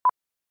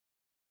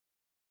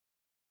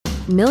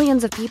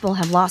Millions of people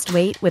have lost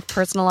weight with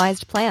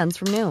personalized plans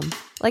from Noom.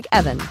 Like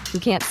Evan, who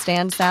can't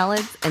stand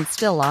salads and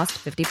still lost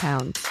 50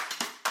 pounds.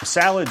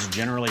 Salads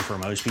generally for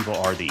most people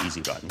are the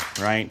easy button,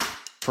 right?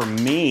 For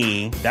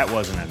me, that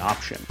wasn't an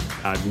option.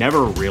 I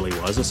never really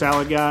was a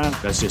salad guy.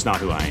 That's just not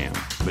who I am.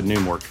 But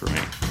Noom worked for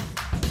me.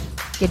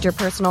 Get your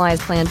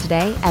personalized plan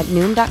today at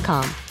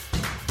Noom.com.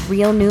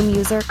 Real Noom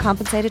user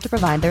compensated to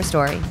provide their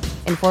story.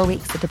 In 4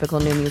 weeks, the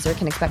typical Noom user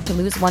can expect to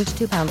lose 1 to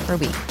 2 pounds per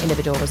week.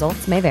 Individual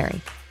results may vary.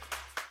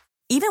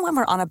 Even when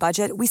we're on a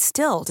budget, we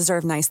still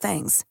deserve nice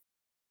things.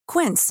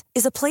 Quince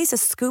is a place to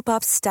scoop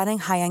up stunning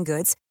high-end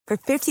goods for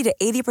 50 to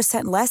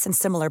 80% less than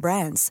similar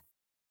brands.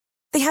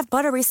 They have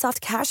buttery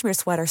soft cashmere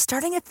sweaters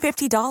starting at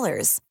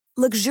 $50,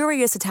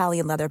 luxurious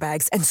Italian leather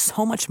bags, and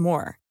so much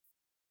more.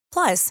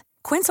 Plus,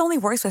 Quince only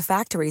works with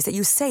factories that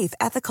use safe,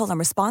 ethical, and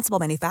responsible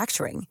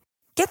manufacturing.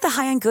 Get the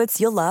high-end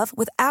goods you'll love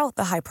without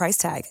the high price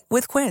tag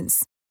with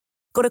Quince.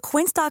 Go to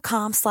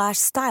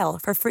quince.com/style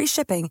for free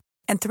shipping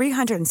and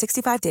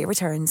 365-day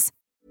returns.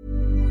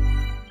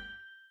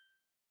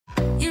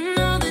 You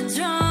know the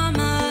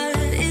drama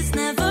is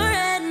never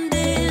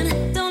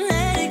ending. Don't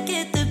let it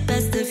get the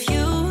best of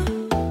you.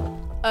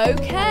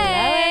 Okay.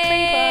 Hello,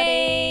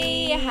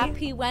 everybody.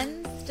 Happy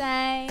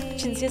Wednesday.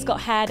 Chinzia's got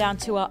hair down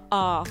to her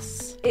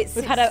arse.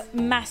 We've had a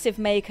massive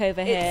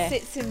makeover here. It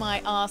sits in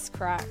my arse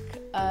crack.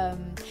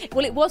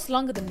 Well, it was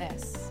longer than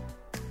this.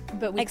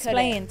 But we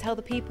Explain, tell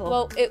the people.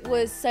 Well, it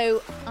was,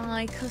 so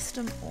I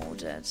custom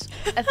ordered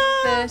a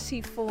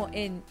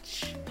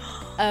 34-inch.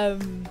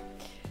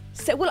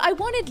 Well, I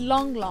wanted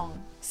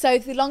long. So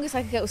the longest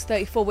I could get was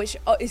 34, which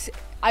is,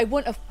 I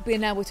wouldn't have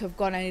been able to have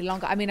gone any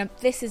longer. I mean,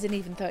 this isn't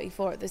even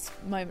 34 at this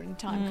moment in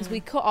time because we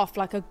cut off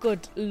like a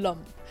good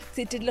lump. Because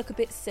it did look a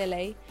bit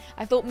silly.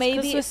 I thought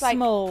maybe it's like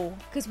small.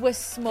 Because we're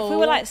small. If we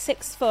were like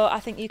 6 foot, I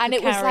think you could carry it.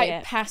 And it was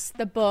like past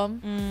the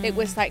bum. It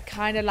was like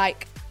kind of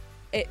like,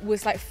 it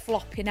was like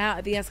flopping out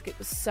at the end. It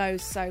was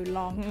so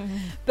long.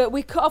 But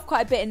we cut off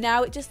quite a bit, and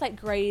now it just like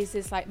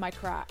grazes like my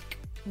crack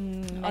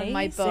on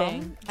my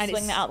bum. And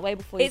swing that out the way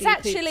before you it's do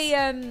actually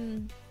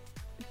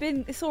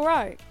it's all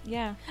right.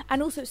 Yeah.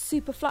 And also it's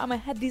super flat on my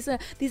head. These are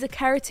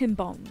keratin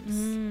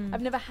bonds.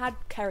 I've never had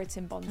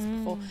keratin bonds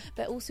before,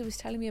 but also was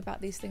telling me about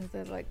these things.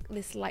 They're like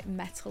this like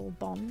metal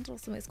bond or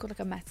something. It's called like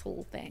a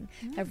metal thing.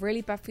 They're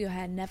really bad for your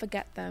hair. Never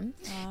get them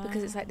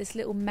because it's like this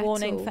little metal.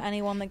 Warning for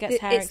anyone that gets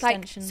hair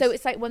extensions. So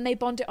it's like when they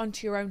bond it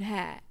onto your own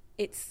hair,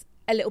 it's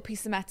a little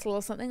piece of metal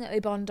or something that they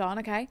bond on,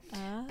 okay?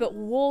 But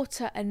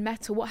water and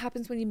metal, what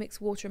happens when you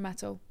mix water and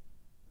metal?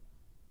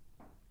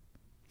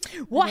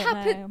 What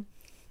happens?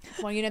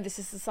 Well, you know, this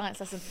is the science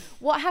lesson.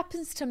 What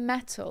happens to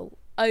metal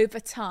over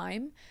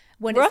time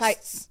when it's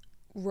like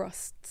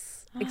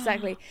rusts?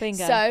 Exactly.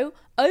 Bingo. So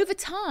over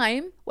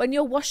time, when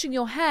you're washing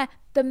your hair,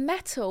 the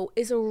metal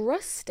is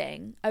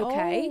rusting,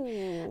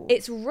 okay?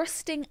 It's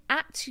rusting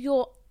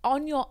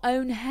on your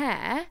own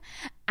hair,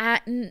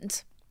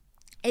 and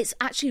it's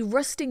actually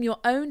rusting your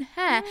own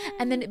hair,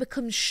 and then it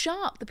becomes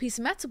sharp, the piece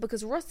of metal,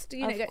 because rust,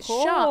 it gets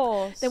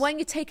sharp. Then when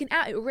you're taking it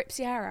out, it rips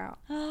your hair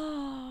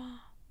out.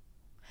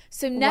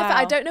 So never,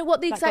 I don't know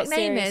what the exact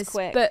name is,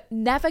 but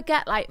never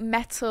get like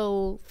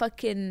metal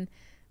fucking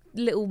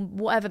little,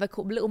 whatever they're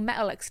called, little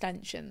metal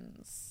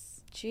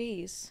extensions.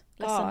 Jeez.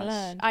 Lesson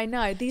learned. I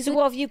know. So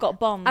what have you got,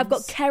 bonds? I've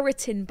got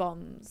keratin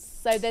bonds.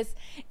 So if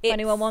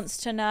anyone wants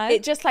to know.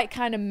 It just like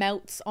kind of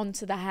melts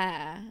onto the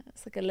hair.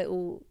 It's like a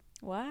little...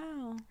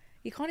 Wow.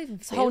 You can't even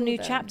feel It's a whole new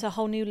them. chapter,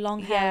 whole new long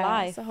hair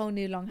life. It's a whole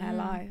new long hair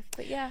life.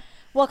 But yeah.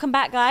 Welcome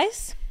back,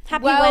 guys.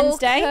 Happy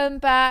Wednesday. Welcome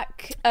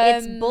back.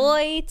 It's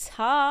boy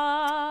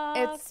talk.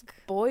 It's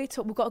boy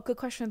talk. We've got a good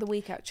question of the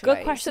week, actually.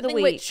 Good question of the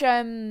Something week. Which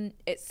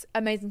it's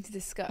amazing to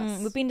discuss.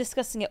 We've been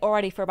discussing it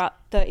already for about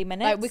 30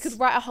 minutes. Like, we could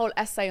write a whole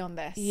essay on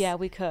this. Yeah,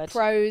 we could.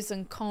 Pros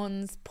and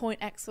cons,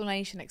 point,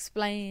 explanation,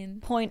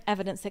 explain. Point,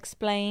 evidence,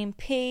 explain,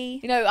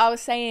 P. You know, I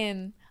was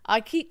saying,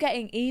 I keep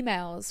getting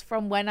emails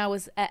from when I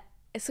was at...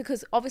 It's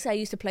because obviously I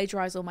used to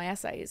plagiarise all my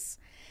essays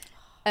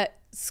at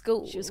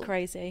school. She was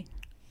crazy.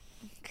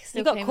 Still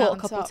you got came caught out a on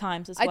couple top. of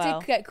times as I well.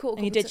 did get caught.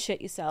 And you did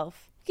shit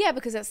yourself. Yeah,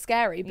 because that's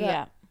scary,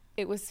 but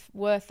it was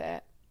worth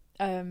it.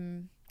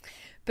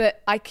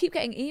 But I keep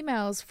getting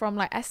emails from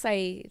like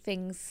essay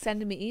things,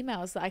 sending me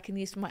emails that I can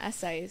use for my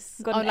essays.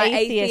 I've got an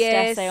atheist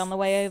essay on the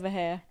way over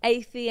here.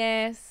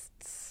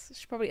 Atheists.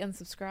 Should probably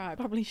unsubscribe.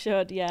 Probably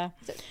should, yeah.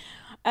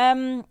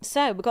 So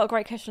we've got a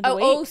great question of the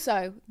week.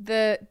 Also,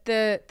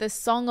 the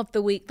song of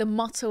the week, the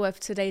motto of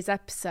today's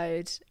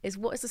episode is,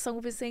 what is the song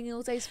we've been singing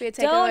all day, Sophia?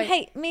 Don't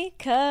hate me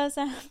cause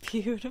I'm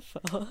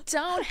beautiful.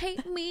 Don't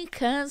hate me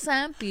cause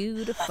I'm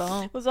beautiful.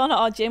 I was on at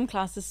our gym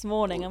class this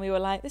morning and we were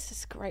like, this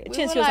is great.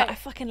 Chinzi was like, I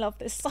fucking love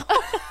this song.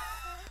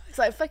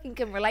 So I fucking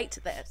can relate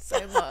to this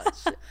so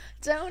much.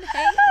 Don't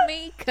hate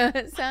me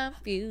because I'm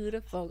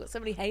beautiful. Got so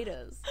many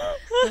haters.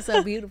 I'm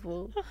so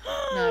beautiful.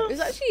 No, it's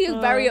actually a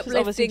very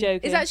uplifting.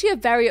 It's actually a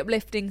very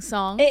uplifting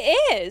song. It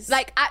is.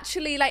 Like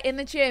actually, like in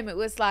the gym, it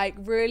was like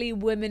really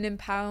women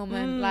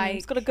empowerment. Like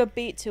it's got a good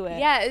beat to it.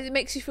 Yeah, it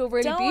makes you feel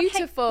really Don't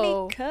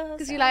beautiful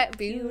because you're like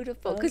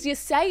beautiful. Because you're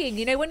saying,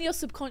 you know, when you're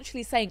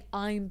subconsciously saying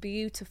I'm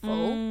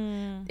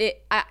beautiful,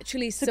 it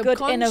actually it's a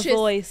good inner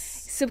voice.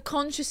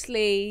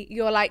 Subconsciously,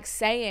 you're like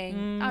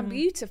saying I'm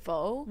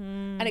beautiful,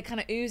 and it kind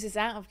of oozes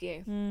out of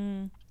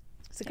you.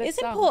 It's a good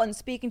song. Important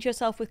speaking to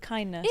yourself with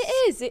kindness.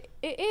 It is.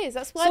 It is.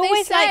 That's why so they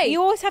always, say like,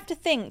 you always have to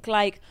think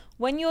like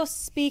when you're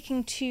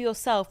speaking to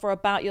yourself or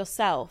about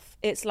yourself,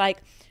 it's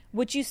like,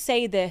 would you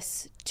say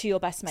this to your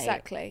best mate?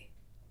 Exactly.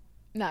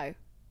 No,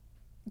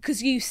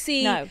 because you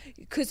see,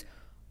 because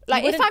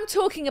like if I'm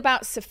talking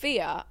about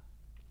Sophia,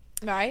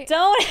 right?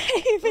 Don't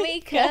hate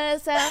me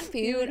because I'm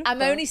beautiful.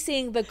 I'm only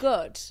seeing the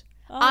good.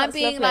 I'm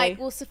being lovely. like,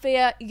 well,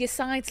 Sophia, your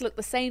sides look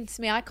the same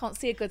to me. I can't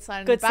see a good side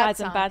and good a bad sides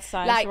side. and bad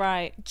sides, like,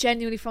 right?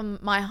 Genuinely from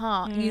my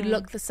heart, you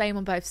look the same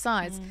on both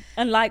sides.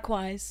 And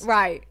likewise.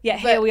 Right. Yeah,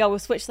 here we are. We'll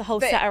switch the whole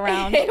set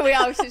around. Here we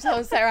are. We'll switch the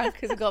whole set around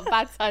because we've got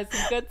bad sides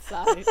and good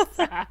sides.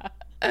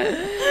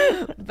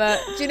 But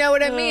do you know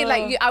what I mean?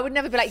 Like, I would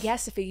never be like, yeah,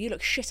 Sophia, you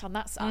look shit on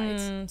that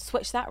side.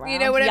 Switch that round. You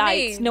know what I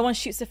mean? No one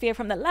shoots Sophia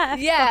from the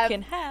left. Yeah.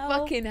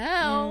 Fucking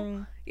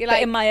hell. You're But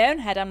like, in my own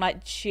head, I'm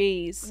like,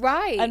 jeez.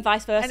 right. And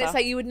vice versa. And it's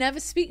like, you would never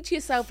speak to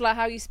yourself like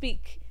how you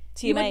speak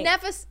to your mate. Would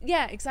never,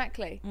 yeah,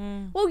 exactly.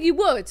 Well, you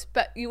would,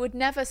 but you would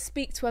never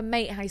speak to a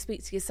mate how you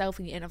speak to yourself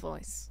in your inner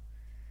voice.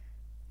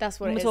 That's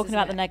what when it is. We're talking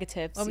about the it?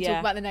 negatives. When we talk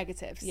about the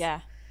negatives.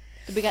 Yeah.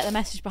 Did we get the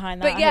message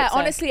behind that? But yeah,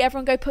 honestly,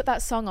 everyone go put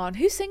that song on.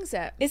 Who sings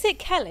it? Is it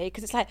Kelly?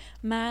 Because it's like,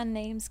 my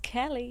name's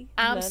Kelly.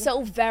 I'm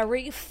so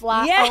very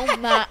flat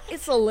on that.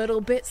 It's a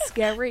little bit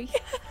scary.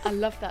 I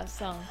love that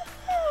song.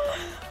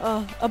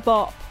 Oh, a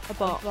bop. A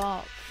bop. A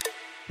bop.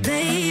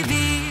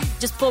 Baby.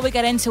 Just before we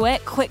get into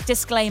it, quick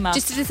disclaimer.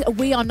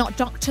 We are not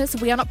doctors.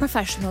 We are not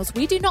professionals.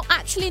 We do not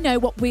actually know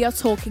what we are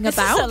talking this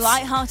about. This is a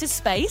light-hearted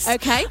space.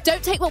 Okay.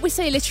 Don't take what we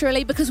say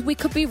literally because we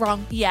could be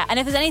wrong. Yeah, and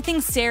if there's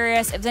anything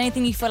serious, if there's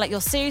anything you feel like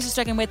you're seriously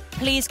struggling with,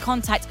 please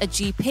contact a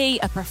GP,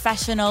 a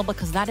professional,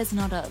 because that is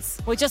not us.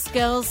 We're just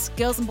girls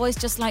and boys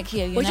just like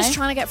you, We're just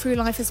trying to get through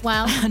life as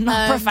well.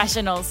 Not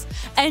professionals.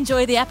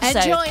 Enjoy the episode.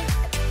 Enjoy.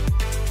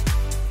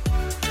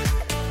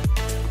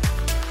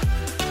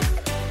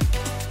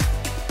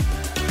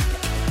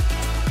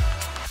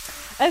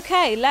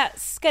 Okay,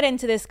 let's get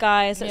into this,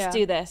 guys. Let's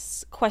do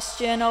this.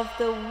 Question of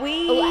the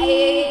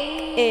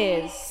week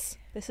is...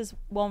 This is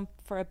one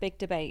for a big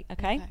debate,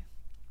 okay?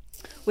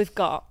 We've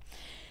got...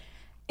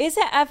 Is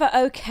it ever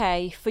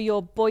okay for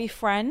your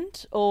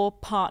boyfriend or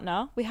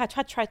partner... We had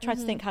tried to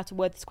think how to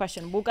word this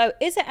question. We'll go,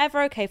 is it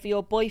ever okay for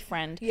your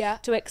boyfriend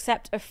to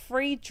accept a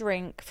free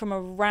drink from a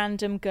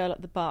random girl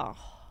at the bar?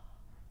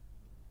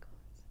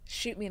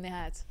 Shoot me in the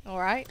head, all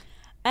right?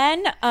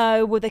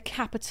 N-O with a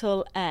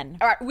capital N.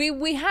 All right,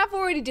 we have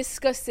already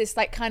discussed this,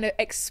 like kind of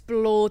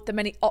explored the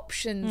many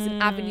options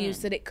and avenues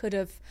that it could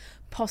have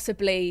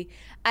possibly,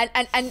 and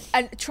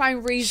try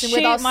and reason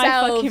with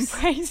ourselves.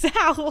 Shoot my fucking brains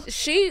out.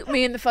 Shoot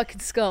me in the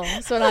fucking skull.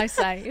 That's what I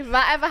say. If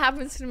that ever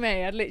happens to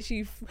me, I'd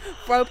literally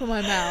throw open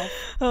my mouth.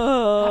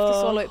 I have to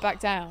swallow it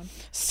back down.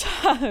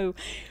 So...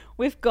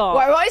 We've got...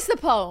 Wait, what is the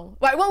poll?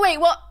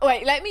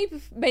 Wait, let me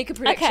make a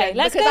prediction. Okay,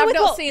 let's because go I've with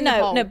not seen the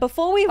poll. No,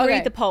 before we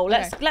read the poll,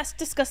 let's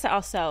discuss it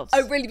ourselves.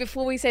 Oh, really?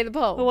 Before we say the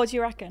poll? Well, what do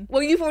you reckon?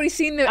 Well, you've already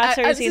seen the I've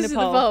already answers seen the to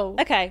poll. the poll.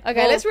 Okay,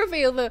 well, let's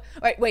reveal the...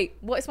 Wait,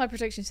 what is my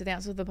prediction to the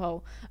answer of the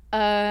poll?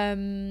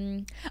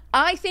 I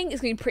think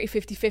it's going to be pretty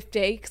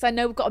 50-50 because I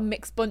know we've got a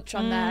mixed bunch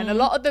on there and a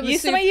lot of them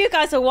some of you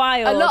guys are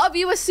wild. A lot of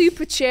you are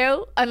super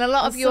chill and a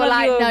lot of you are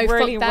like, no,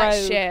 really fuck that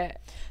rogue. shit.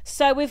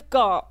 So we've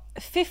got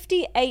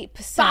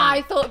 58%. But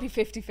I thought it'd be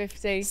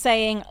 50-50.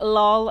 Saying,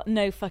 lol,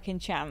 no fucking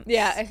chance.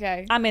 Yeah,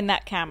 okay. I'm in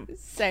that camp.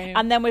 Same.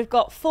 And then we've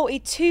got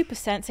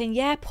 42% saying,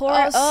 yeah, pour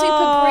it up.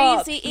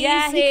 Super breezy, easy.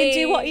 Yeah, he can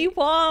do what he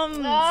wants.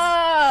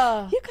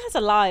 Oh. You guys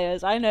are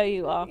liars. I know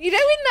you are. You know,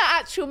 in that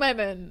actual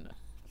moment.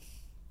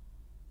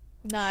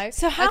 No.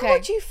 So how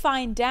would you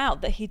find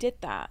out that he did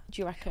that,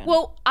 do you reckon?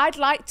 Well, I'd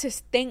like to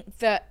think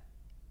that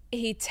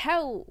he'd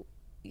tell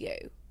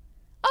you.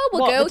 Oh,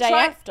 well, what, girl, the day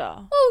after?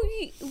 Oh,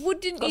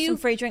 wouldn't got you... some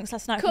free drinks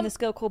last night from this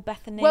girl called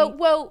Bethany.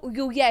 Well,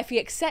 yeah, if he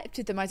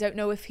accepted them, I don't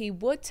know if he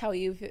would tell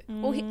you.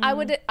 Well, I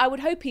would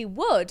hope he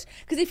would,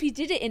 because if he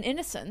did it in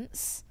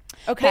innocence...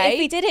 Okay. But if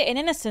he did it in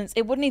innocence,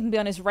 it wouldn't even be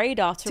on his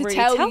radar to really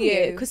tell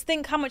you. Because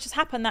think how much has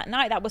happened that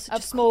night. That was such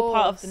a small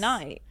part of the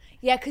night.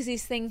 Yeah, because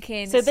he's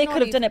thinking... So they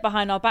could have done it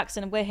behind our backs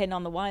and we're hitting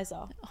on the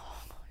wiser.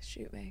 Oh,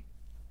 shoot me.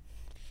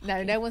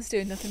 No one's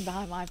doing nothing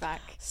behind my back.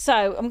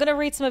 So I'm going to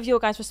read some of your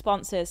guys'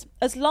 responses.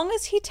 As long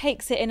as he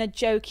takes it in a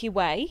jokey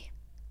way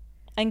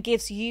and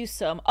gives you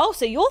some... Oh,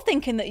 so you're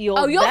thinking that you're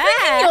there. Oh, you're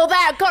thinking you're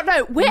there. God,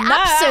 no, we're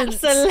absent.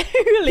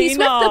 Absolutely He's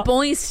not. with the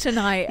boys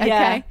tonight, okay?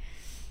 Yeah.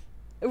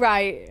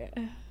 Right.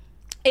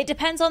 It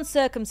depends on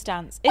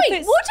circumstance. Wait,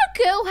 would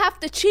a girl have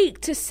the cheek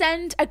to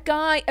send a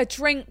guy a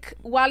drink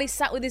while he's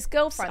sat with his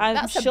girlfriend? I'm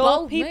That's sure a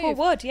bold people move.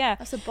 would, yeah.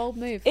 That's a bold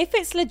move. If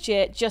it's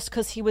legit just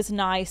because he was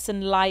nice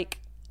and like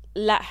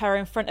let her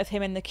in front of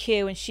him in the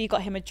queue and she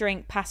got him a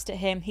drink, passed it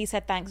him, he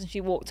said thanks and she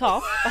walked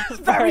off.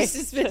 That's very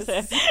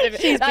suspicious.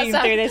 She's been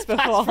through this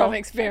before. That's from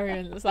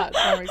experience.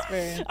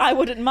 I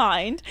wouldn't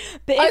mind.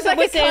 But I if was like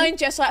it was a kind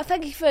gesture, like,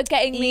 thank you for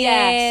getting me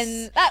Yes.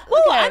 in.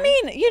 I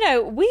mean, you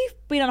know, we've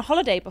been on a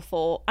holiday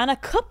before and a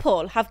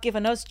couple have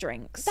given us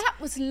drinks. That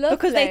was lovely.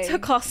 Because they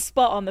took our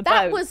spot on the boat.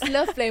 That was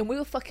lovely, and we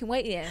were fucking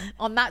waiting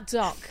on that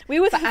dock. We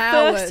were for the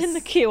hours. first in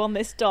the queue on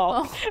this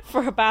dock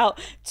for about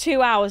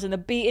 2 hours in the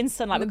beating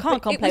sunlight. We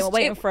can't complain. We're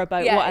waiting for a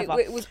boat, whatever.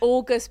 It was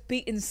August,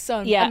 beating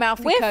sun. Yeah,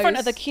 Amalfi we're in Coast. front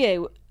of the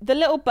queue. The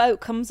little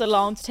boat comes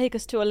along to take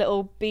us to a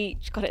little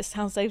beach. God, it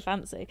sounds so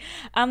fancy.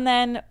 And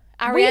then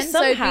we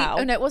somehow...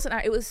 Oh no, it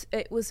wasn't.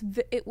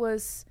 It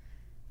was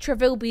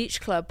Treville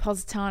Beach Club,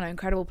 Positano,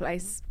 incredible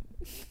place.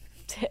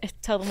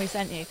 Tell them we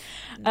sent you.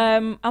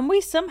 And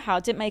we somehow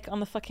didn't make it on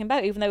the fucking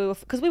boat, even though we were,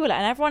 because we were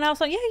letting everyone else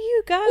like, yeah,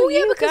 you go. Oh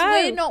yeah, because go.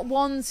 we're not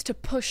ones to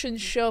push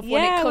and shove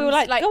when it Yeah, comes. we were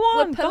like, go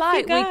on, we're polite,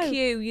 off you go. we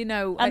queue, you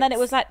know. And then it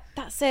was like,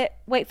 that's it,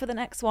 wait for the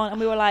next one.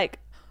 And we were like,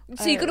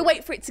 so you got to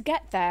wait for it to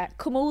get there,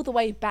 come all the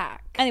way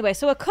back. Anyway,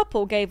 so a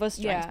couple gave us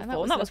drinks Yeah,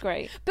 before, and that was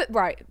great.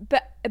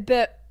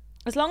 But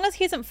as long as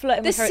he isn't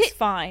flirting with her, it's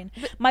fine.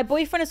 My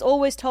boyfriend has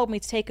always told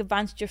me to take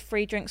advantage of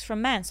free drinks from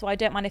men, so I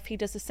don't mind if he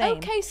does the same.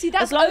 Okay, see,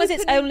 that's as long as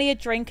it's open- only a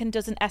drink and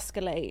doesn't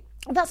escalate.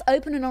 that's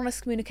open and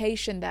honest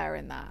communication there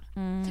in that.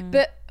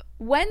 But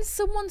when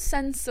someone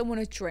sends someone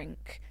a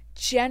drink,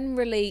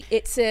 generally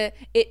it's a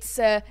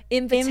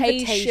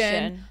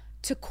invitation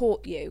to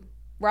court you,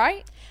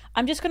 right?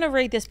 I'm just going to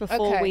read this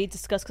before we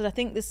discuss, because I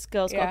think this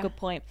girl's got a good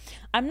point.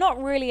 I'm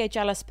not really a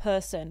jealous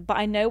person, but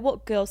I know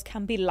what girls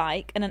can be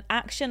like, and an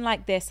action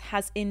like this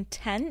has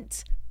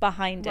intent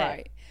behind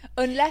it.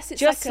 Unless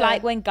it's just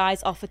like when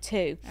guys offer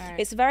too. Right.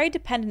 It's very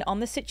dependent on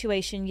the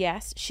situation.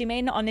 Yes, she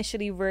may not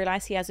initially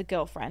realise he has a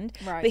girlfriend,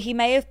 Right. but he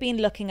may have been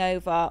looking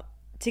over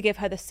to give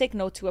her the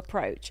signal to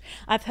approach.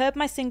 I've heard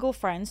my single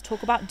friends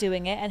talk about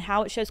doing it and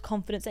how it shows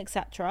confidence,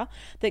 etc.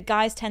 That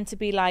guys tend to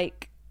be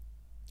like,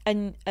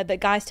 and that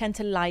guys tend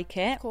to like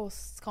it. Of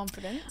course, it's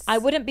confidence. I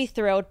wouldn't be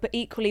thrilled, but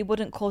equally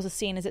wouldn't cause a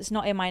scene, as it's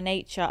not in my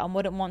nature, and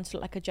wouldn't want to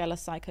look like a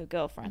jealous psycho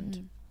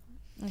girlfriend.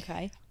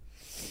 Okay.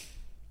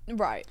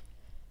 Right.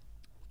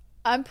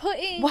 I'm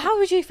putting... Well, how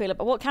would you feel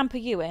about, what camp are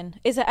you in?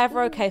 Is it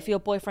ever okay for your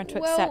boyfriend to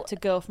accept a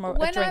girl from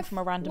a drink from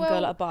a random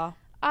girl at a bar?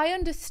 I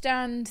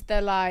understand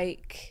the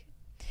like...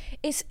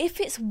 It's if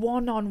it's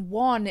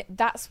one-on-one,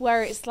 that's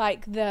where it's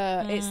like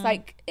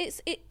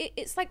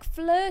it's like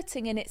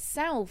flirting in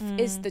itself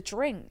is the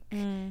drink.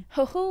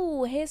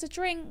 Hoo-hoo, here's a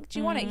drink. Do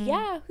you want it?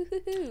 Yeah.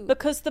 Hoo-hoo-hoo.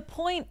 Because the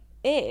point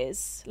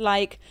is,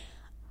 like,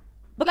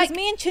 because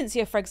me and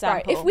Cinzia, for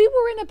example, right, if we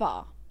were in a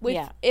bar with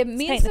me and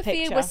paint the Sophia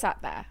picture. were sat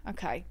there,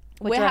 okay.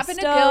 We're We're having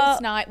a dressed girls'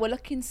 up. night. We're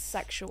looking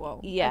sexual.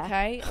 Yeah.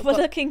 Okay. We're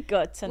looking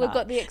good tonight. We've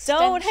got the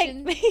extension. Don't hate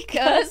me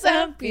because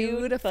I'm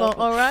beautiful.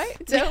 All right.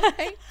 Don't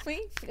hate me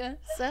because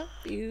I'm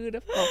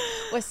beautiful.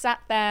 We're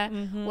sat there.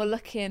 We're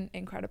looking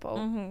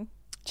incredible.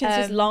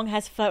 Cinzia's long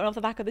hair's floating off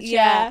the back of the chair.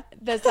 Yeah.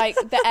 There's like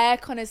the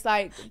aircon is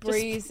like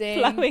breezing.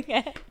 Blowing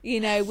it. You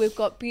know, we've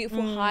got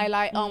beautiful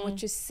highlight on. We're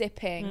just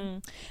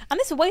sipping. And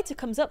this waiter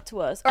comes up to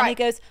us and he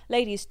goes,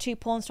 ladies, 2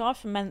 porn stars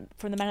from the men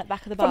at the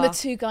back of the bar. From the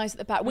 2 guys at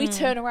the back. We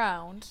turn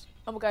around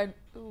and we're going,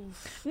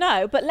 oof.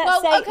 No, but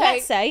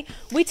let's say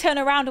we turn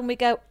around and we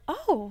go,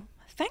 oh,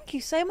 thank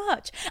you so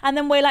much. And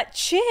then we're like,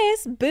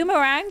 cheers,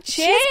 boomerang,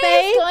 cheers,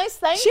 babe. Guys,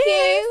 thank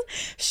you.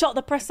 Shot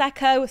the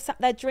Prosecco, sat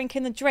there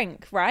drinking the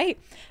drink, right?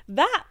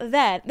 That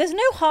then, there's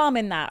no harm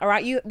in that, all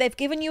right? They've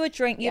given you a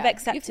drink, you've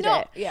accepted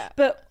it. Yeah.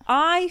 But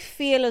I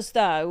feel as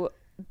though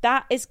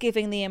that is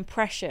giving the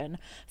impression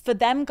for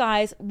them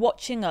guys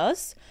watching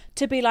us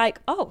to be like,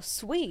 oh,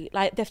 sweet.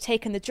 Like, they've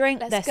taken the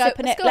drink, they're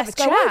sipping it, let's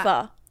go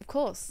over. Of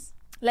course.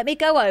 Let me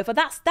go over.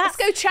 That's Let's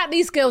go chat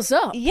these girls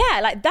up. Yeah,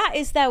 like that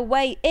is their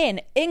way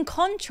in. In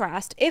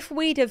contrast, if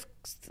we'd have,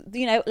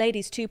 you know,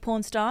 ladies, 2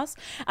 porn stars,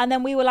 and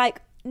then we were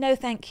like, no,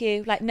 thank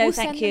you. Like, no,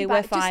 thank you.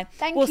 We're fine.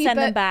 We'll send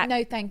them back.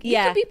 No, thank you.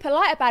 Yeah. You can be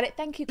polite about it.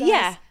 Thank you, guys.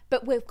 Yeah.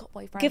 But we've got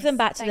boyfriends. Give them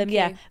back to them.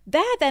 Yeah.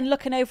 They're then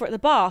looking over at the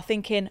bar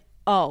thinking,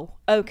 oh,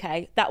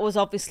 okay, that was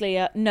obviously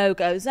a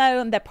no-go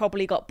zone. They've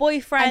probably got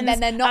boyfriends. And then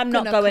they're not I'm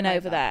not gonna going come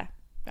over there.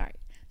 Right.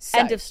 So,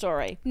 end of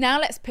story. Now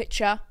let's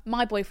picture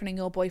my boyfriend and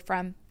your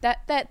boyfriend. They're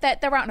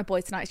out on a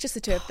boy tonight. It's just the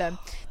 2 of them.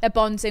 They're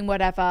bonding,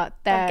 whatever.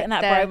 They're getting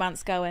that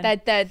bromance going.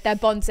 They're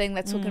bonding.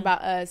 They're talking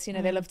about us. You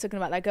know, they love talking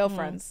about their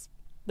girlfriends.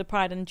 The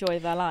pride and joy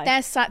of their life.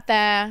 They're sat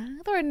there.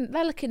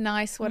 They're looking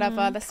nice,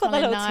 whatever. They're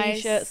smelling got their little nice.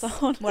 T-shirts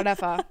on.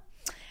 Whatever.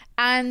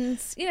 And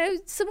you know,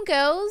 some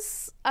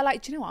girls are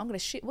like, do you know what?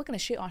 We're gonna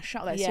shoot our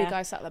shot. Those 2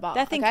 guys sat at the bar.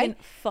 They're thinking,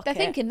 fuck They're it.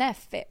 thinking they're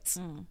fit.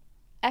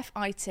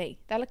 F-I-T.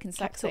 They're looking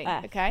sexy. Capital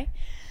F. Okay.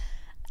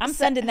 I'm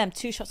sending them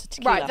 2 shots of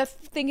tequila. Right, they're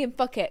thinking,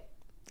 fuck it,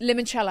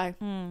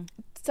 limoncello.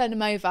 Send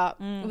them over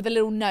with a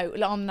little note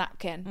on a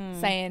napkin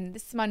saying,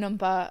 this is my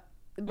number,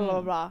 blah,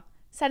 blah, blah.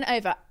 send it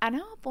over, and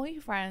our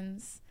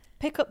boyfriends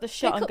pick up the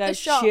shot and go, the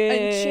shot cheers.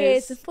 and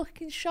cheers the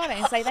fucking shot it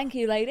and say thank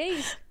you,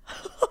 ladies.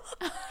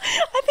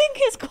 I think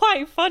it's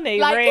quite funny,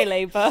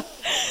 really, but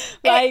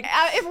like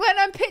when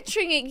I'm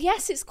picturing it,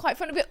 yes, it's quite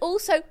funny, but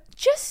also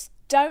just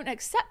don't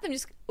accept them.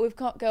 Just, we've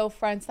got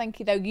girlfriends, thank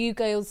you though, you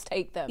girls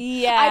take them.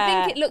 Yeah,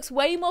 I think it looks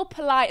way more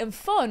polite and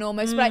fun,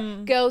 almost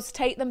like, girls,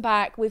 take them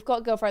back, we've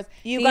got girlfriends,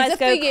 you these guys are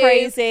go for you.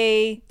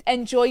 crazy,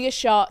 Enjoy your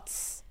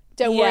shots,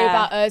 don't worry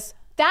about us.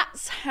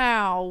 That's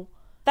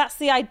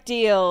the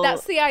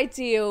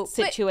ideal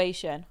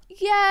situation.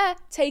 But, yeah,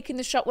 taking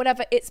the shot,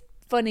 whatever, it's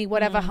funny,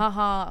 whatever, ha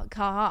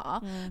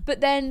ha. But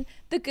then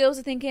the girls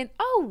are thinking,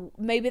 oh,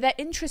 maybe they're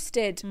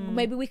interested,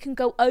 maybe we can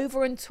go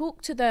over and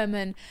talk to them,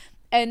 and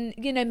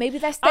you know, maybe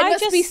they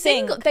must be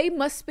single. They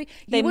must be.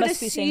 You would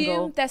assume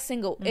single. They're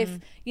single. If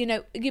you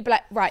know, you'd be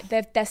like, right,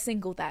 they're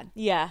single then.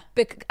 Yeah,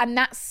 and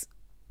that's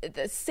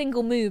the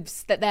single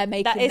moves that they're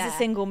making. That is a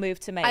single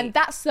move to make, and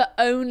that's the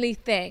only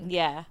thing.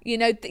 Yeah, you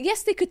know,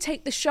 yes, they could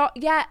take the shot.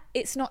 Yeah,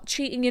 it's not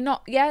cheating. You're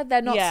not. Yeah,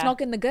 they're not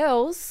snogging the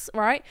girls,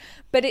 right?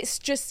 But it's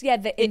just the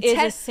intent. It is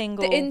a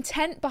single. The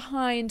intent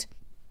behind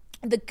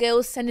the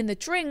girls sending the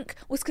drink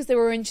was because they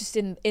were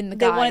interested in the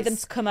guys. They wanted them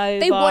to come over.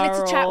 They wanted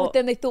to chat with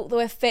them. They thought they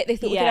were fit. They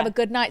thought we could have a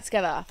good night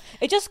together.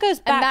 It just goes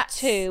back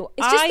to...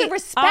 It's just the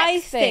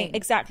respect thing.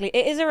 Exactly.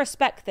 It is a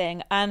respect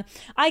thing. And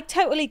I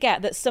totally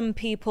get that some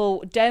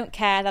people don't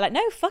care. They're like,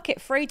 no, fuck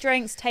it. Free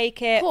drinks, take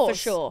it, for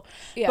sure.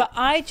 Yeah. But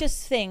I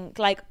just think,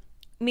 like,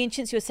 me and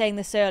Chintzy were saying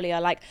this earlier,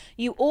 like,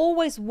 you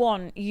always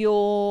want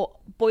your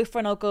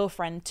boyfriend or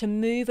girlfriend to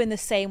move in the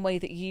same way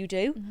that you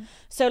do.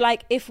 So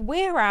like, if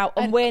we're out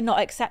and we're not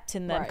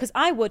accepting them, because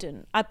I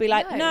wouldn't, I'd be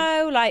like,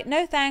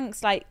 no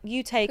thanks, like,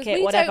 you take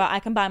it, whatever,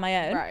 I can buy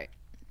my own. Right.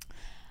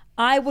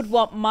 I would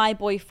want my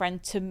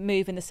boyfriend to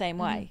move in the same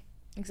way.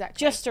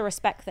 Exactly. Just a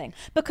respect thing,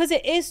 because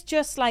it is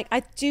just like,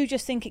 I do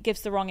just think it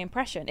gives the wrong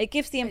impression. It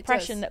gives the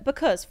impression that,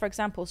 because, for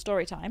example,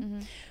 story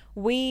time,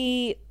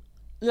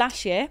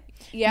 last year,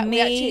 we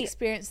actually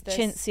experienced this.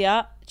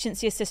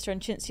 Chintzia's sister and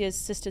Chintzia's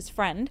sister's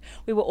friend,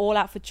 we were all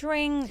out for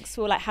drinks.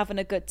 We were like having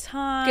a good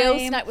time.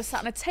 Girls' night was sat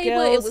on a table.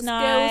 Girls'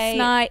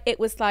 night. It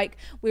was like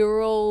we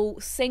were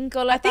all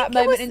single at that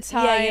moment in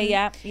time.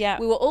 Yeah.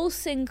 We were all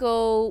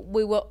single.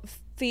 We were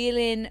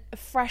feeling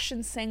fresh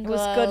and single. It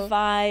was good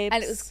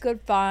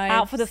vibes.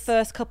 Out for the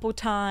first couple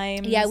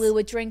times. Yeah, we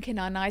were drinking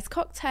our nice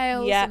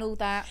cocktails and all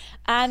that.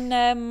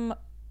 And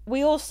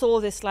we all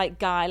saw this like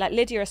guy, like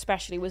Lydia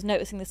especially was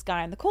noticing this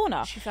guy in the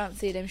corner. She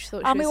fancied him. She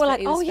thought, and we were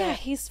like, oh yeah,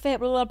 he's fit,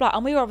 blah blah blah.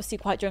 And we were obviously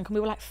quite drunk, and we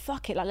were like,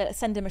 fuck it, like, let's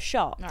send him a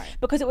shot. Right.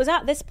 Because it was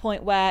at this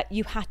point where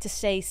you had to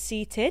stay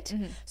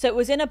seated. So it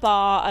was in a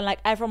bar, and like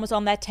everyone was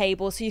on their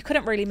table, so you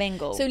couldn't really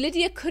mingle. So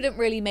Lydia couldn't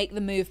really make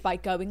the move by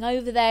going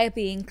over there,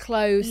 being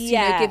close, you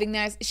know, giving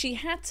theirs. She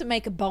had to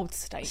make a bold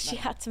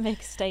statement.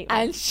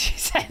 And she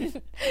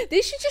said,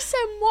 did she just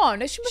send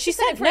one? She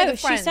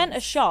sent a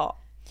shot.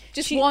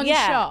 Just one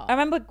shot. I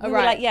remember we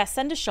were like,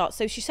 send a shot.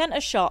 So she sent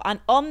a shot, and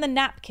on the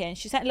napkin,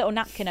 she sent a little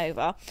napkin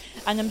over,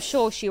 and I'm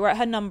sure she wrote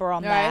her number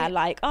on there,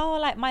 like, oh,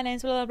 like, my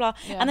name's blah, blah,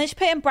 blah. Yeah. And then she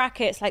put in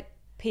brackets, like,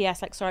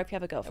 PS, like, sorry if you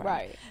have a girlfriend.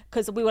 Right.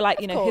 Because we were like,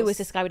 who is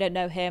this guy? We don't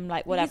know him,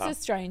 like, whatever. He's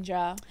a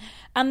stranger.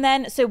 And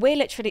then, so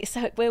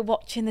we're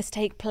watching this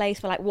take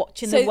place. We're like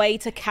watching the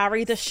waiter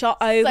carry the shot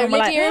over. So and we're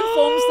Lydia like,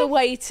 informs the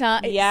waiter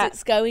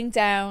it's going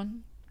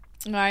down.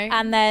 Right.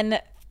 And then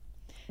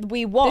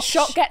we watch. The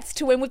shot gets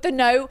to him with the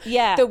note.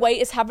 Yeah. The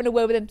waiter's having a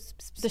word with him.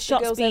 The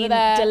shot's being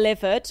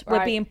delivered. Right.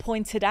 We're being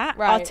pointed at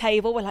our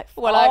table. We're like,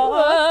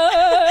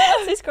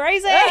 this is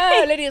crazy.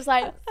 Lydia's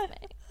like...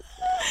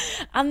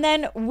 And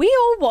then we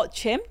all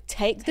watch him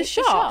take the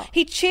shot.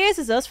 He cheers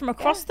us from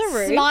across the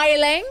room.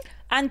 Smiling.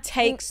 And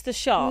takes the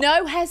shot.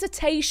 No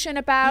hesitation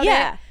about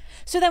it.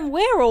 So then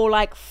we're all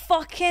like,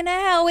 fucking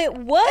hell, it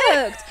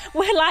worked.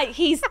 We're like,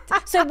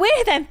 so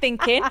we're then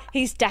thinking,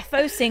 he's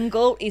defo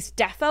single, he's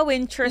defo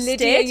interested.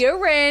 Lydia,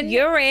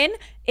 you're in.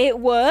 It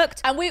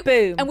worked. And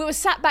boom. And we were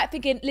sat back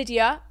thinking,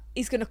 Lydia,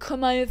 he's going to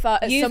come over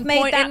at some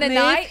point in the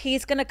night.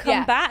 He's going to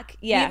come back.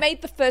 Yeah. You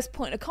made the first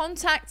point of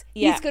contact.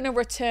 Yeah. He's going to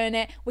return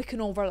it. We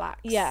can all relax.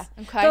 Yeah.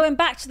 Okay. Going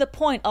back to the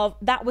point of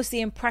that was the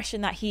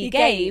impression that he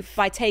gave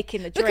by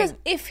taking the drink. Because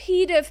if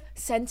he'd have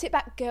sent it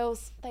back,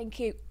 girls, thank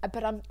you,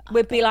 but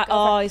we'd be like,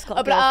 oh, he's got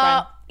a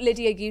girlfriend.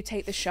 Lydia, you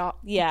take the shot.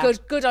 Yeah.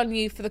 Good on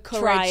you for the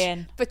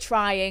courage. For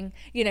trying.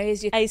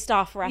 Here's your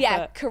A-star for effort.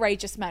 Yeah,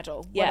 courageous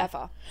medal.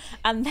 Whatever.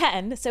 And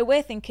then, so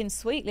we're thinking,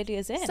 sweet,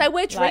 Lydia's in. So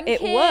we're drinking,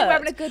 it worked. we're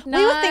having a good night.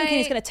 We were thinking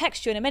he's going to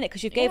text you in a minute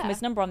because you gave him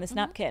his number on this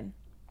napkin.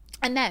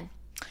 And then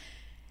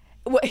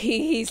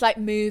he's like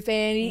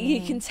moving. He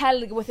can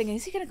tell. We're thinking,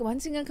 is he going to come on?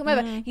 Is he going to come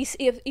over?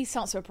 He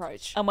starts to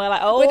approach. And we're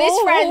like, oh. With his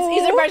friends.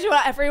 He's approaching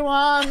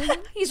everyone.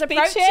 He's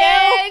approaching.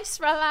 Just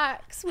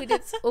relax. We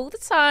did all the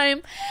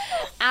time.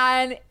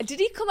 And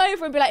did he come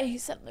over and be like, who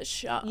sent the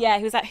shot? Yeah,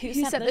 he was like, who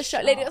sent the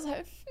shot? Lady was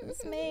like, it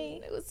was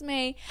me. It was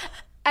me.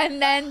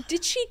 And then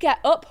did she get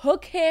up,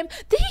 hug him?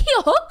 He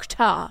hugged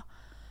her.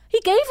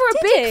 He gave her a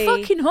big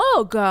fucking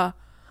hug.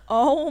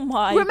 Oh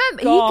my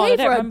Remember, God, he gave I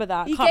don't her remember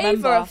that. He Can't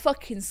gave her remember. a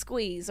fucking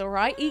squeeze, all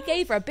right? He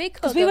gave her a big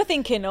hug. Because we were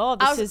thinking,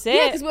 this is it.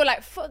 Yeah, because we were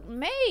like, fuck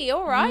me,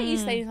 all right.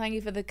 He's saying thank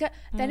you for the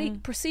Then he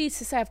proceeds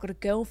to say, I've got a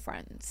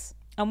girlfriend.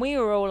 And we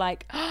were all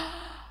like,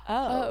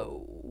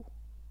 Oh.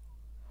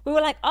 We were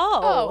like,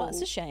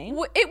 that's a shame.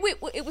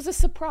 It was a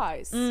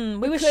surprise. We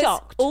were because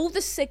shocked. All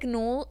the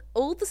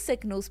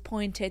signals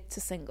pointed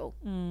to single.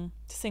 To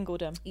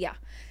singledom. Yeah.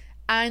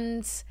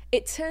 And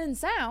it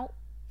turns out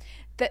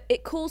that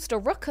it caused a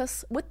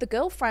ruckus with the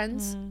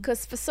girlfriends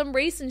because for some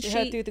reason she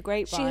heard through the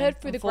grapevine. She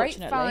heard through the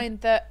Unfortunately. grapevine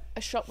that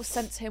a shot was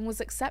sent to him, was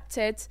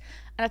accepted,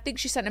 and I think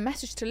she sent a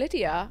message to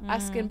Lydia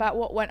asking about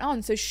what went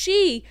on. So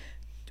she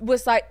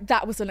was like,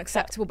 "That was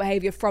unacceptable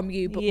behaviour from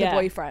you, but the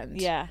boyfriend."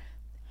 Yeah.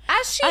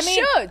 As she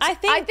should. I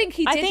think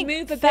he did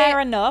move a fair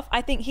bit. enough.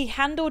 I think he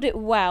handled it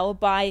well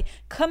by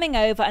coming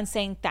over and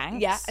saying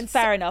thanks. Yeah, and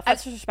fair enough.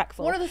 That's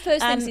respectful. One of the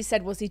first things he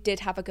said was he did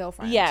have a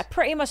girlfriend. Yeah,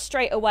 pretty much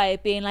straight away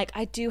being like,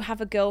 I do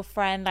have a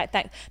girlfriend, like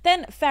thanks.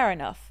 Then fair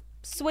enough.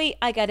 Sweet,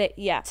 I get it,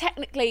 yeah.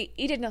 Technically,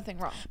 he did nothing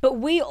wrong. But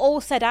we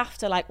all said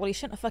after, like, well, he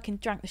shouldn't have fucking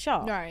drank the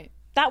shot. Right.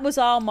 That was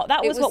our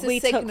that was what the we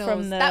signals. took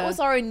from the That was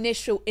our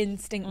initial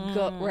instinct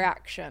gut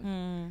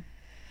reaction.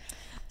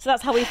 So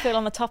that's how we feel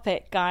on the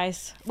topic,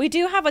 guys. We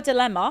do have a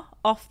dilemma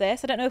off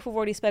this. I don't know if we've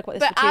already spoke about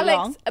this But for too Alex,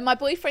 long. my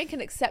boyfriend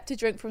can accept a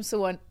drink from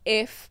someone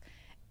if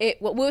we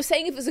were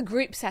saying if it was a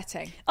group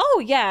setting.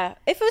 Oh, yeah.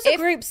 If it was a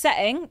group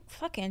setting,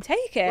 fucking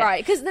take it.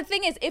 Right, because the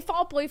thing is, if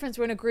our boyfriends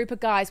were in a group of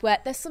guys where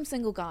there's some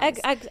single guys.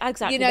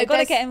 Exactly. They've got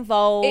to get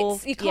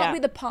involved. You can't be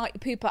the party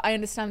pooper. I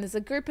understand there's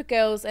a group of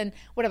girls and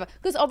whatever.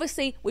 Because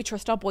obviously we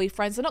trust our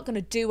boyfriends. They're not going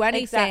to do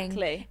anything.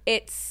 Exactly.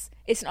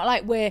 It's not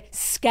like we're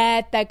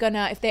scared they're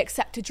gonna, if they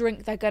accept a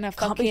drink, they're gonna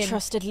Can't fucking be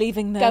trusted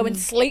leaving them. go and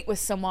sleep with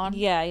someone.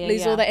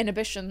 Lose all their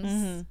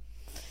inhibitions.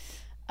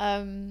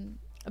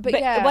 But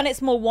yeah, when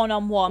it's more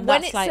one-on-one,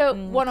 when that's it's like, so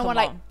one-on-one,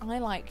 like, on. I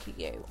like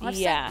you. I've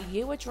sent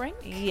you a drink.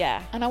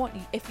 Yeah. And I want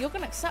you, if you're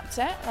going to accept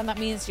it, then that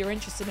means you're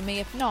interested in me.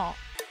 If not,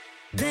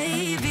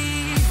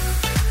 Baby.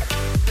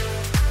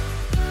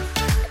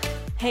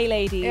 Hey,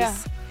 ladies. Yeah.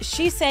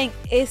 She's saying,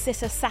 is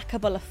this a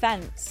sackable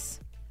offence?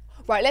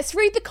 right, let's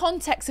read the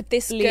context of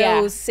this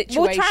girl's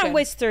situation. We'll try and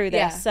whiz through this.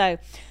 Yeah. So,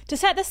 to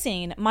set the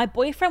scene, my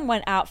boyfriend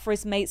went out for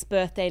his mate's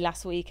birthday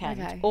last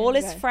weekend. Okay, All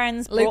here his we go.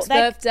 friends Luke's brought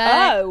their... birthday.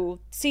 Oh,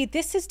 see,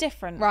 this is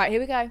different. Right, here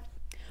we go.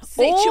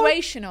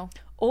 Situational.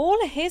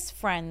 All his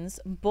friends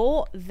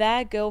brought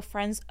their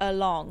girlfriends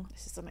along.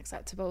 This is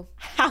unacceptable.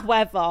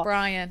 However,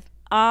 Brian.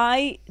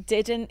 I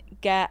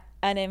didn't get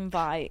an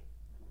invite.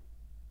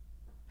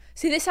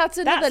 See, this adds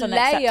That's another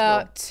layer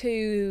unacceptable.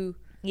 to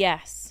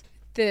Yes.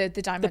 the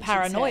dimensions The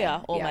paranoia,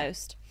 here.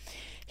 almost.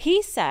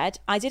 He said,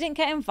 I didn't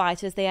get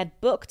invited as they had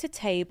booked a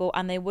table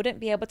and they wouldn't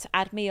be able to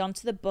add me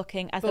onto the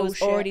booking as there was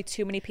Bullshit. already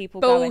too many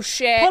people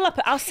Bullshit. going. Pull up.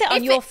 I'll sit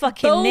on your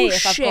fucking knee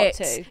if I've got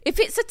to. If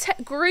it's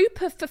a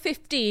group of for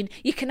 15,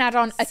 you can add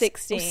on a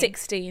 16.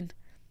 16.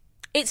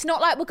 It's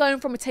not like we're going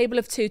from a table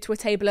of 2 to a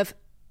table of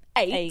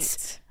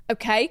 8.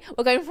 Okay?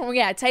 We're going from,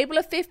 a table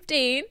of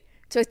 15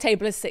 to a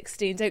table of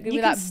 16. Don't give me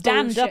You that can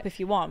stand bullshit. up if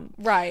you want.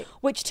 Right.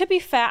 Which, to be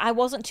fair, I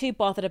wasn't too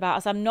bothered about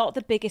as I'm not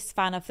the biggest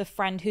fan of the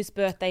friend whose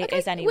birthday it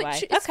is anyway.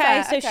 which is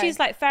fair, so okay. she's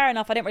like, fair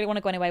enough, I didn't really want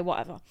to go anyway,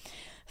 whatever.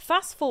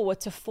 Fast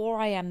forward to 4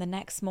 a.m. the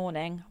next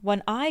morning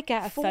when I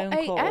get a 4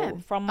 phone call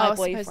a.m.? from my I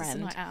suppose it's a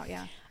boyfriend night out,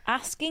 yeah.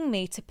 asking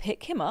me to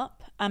pick him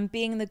up and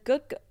being the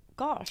good...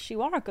 Gosh,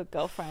 you are a good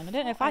girlfriend. I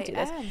don't know if I do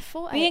this.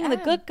 4 Being the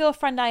a.m.. good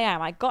girlfriend I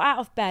am, I got out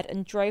of bed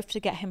and drove to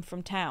get him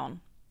from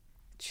town.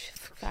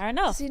 Fair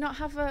enough. Do you not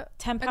have a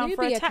 £10 an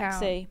for a Uber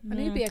taxi. account?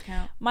 An Uber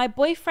account. My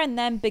boyfriend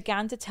then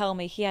began to tell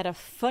me he had a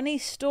funny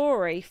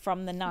story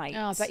from the night.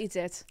 Oh, I bet you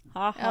did.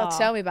 Ha ha. Oh,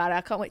 tell me about it.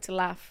 I can't wait to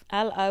laugh.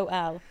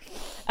 LOL.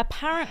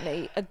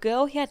 Apparently, a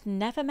girl he had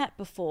never met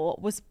before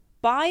was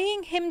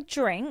buying him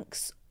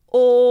drinks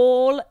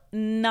all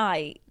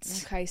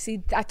night. Okay,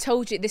 see, I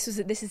told you this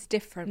is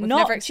different. We've Not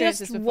never experienced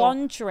just this before.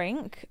 one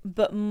drink,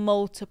 but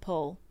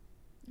multiple.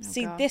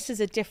 See, gosh. this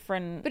is a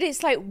different... But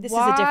it's like, this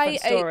why is a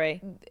different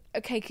story.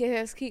 Okay,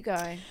 let's keep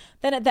going.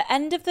 Then at the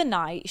end of the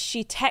night,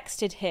 she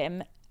texted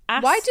him...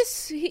 Why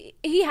does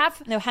he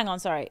have... No, hang on,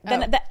 sorry.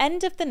 Then at the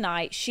end of the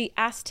night, she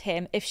asked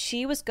him if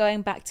she was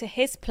going back to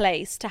his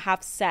place to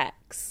have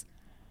sex.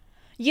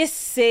 You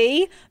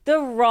see? The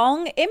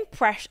wrong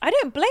impression. I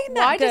don't blame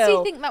that Why girl. does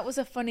he think that was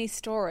a funny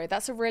story?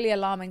 That's a really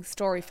alarming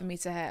story for me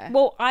to hear.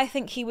 Well, I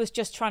think he was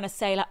just trying to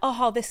say, like,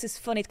 oh, this is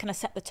funny to kind of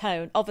set the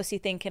tone. Obviously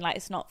thinking, like,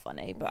 it's not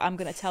funny, but I'm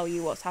going to tell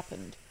you what's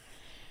happened.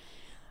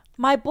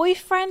 My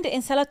boyfriend,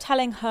 instead of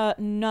telling her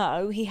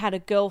no, he had a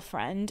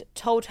girlfriend,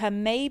 told her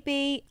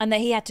maybe, and that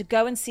he had to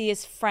go and see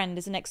his friend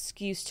as an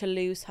excuse to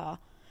lose her.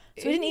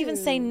 So he didn't even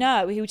say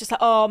no. He was just like,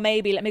 oh,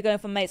 maybe, let me go in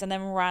for mates, and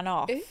then ran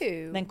off.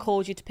 Ew. Then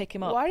called you to pick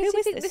him up. Why does Who he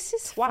is think this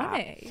is twat?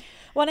 funny?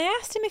 When I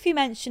asked him if he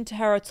mentioned to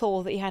her at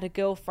all that he had a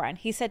girlfriend,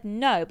 he said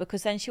no,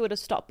 because then she would have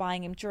stopped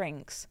buying him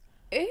drinks.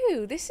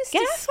 Ew, this is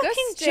Get disgusting. a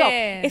fucking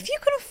job. If you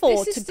can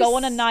afford This to is go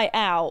on a night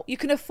out, you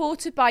can afford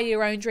to buy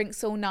your own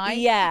drinks all night.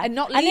 Yeah. And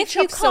not And leech if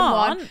you off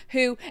someone can't-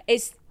 who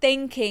is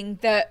thinking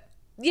that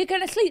you're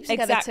going to sleep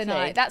together Exactly.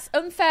 tonight. That's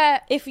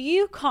unfair. If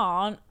you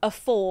can't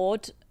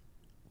afford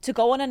to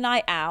go on a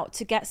night out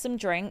to get some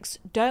drinks,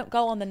 don't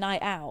go on the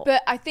night out.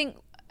 But I think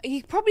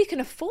he probably can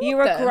afford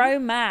You're them, a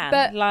grown man.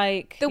 but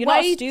Like, the you're not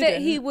a way student.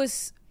 that he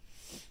was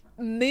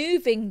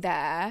moving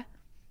there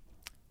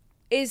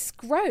is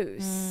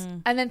gross.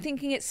 And then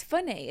thinking it's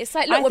funny. It's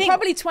like, look, we're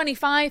probably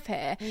 25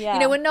 here. Yeah. You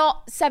know, we're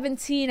not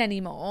 17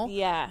 anymore.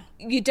 Yeah.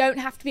 You don't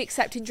have to be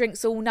accepting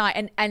drinks all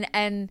night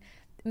and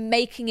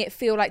making it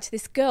feel like to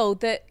this girl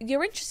that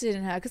you're interested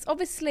in her, because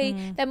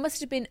obviously there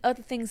must have been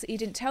other things that he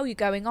didn't tell you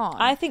going on.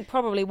 I think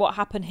probably what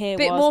happened here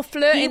Bit was more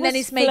flirting he than was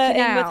he's making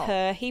flirting out. with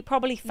her. He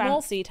probably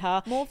fancied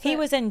her. more He flirt-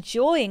 was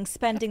enjoying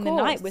spending Of the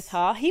night course. with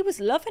her. He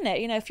was loving it.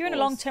 You know, if you're in a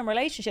course. long-term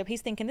relationship,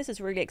 he's thinking, this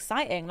is really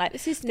exciting. Like,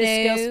 This is this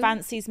new. girl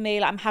fancies me.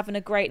 Like, I'm having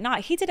a great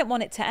night. He didn't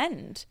want it to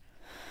end.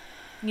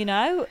 You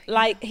know,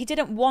 like, he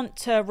didn't want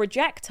to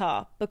reject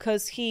her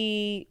because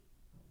he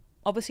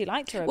obviously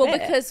liked her a bit.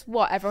 because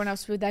everyone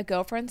else was with their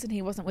girlfriends and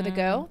he wasn't with a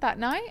girl that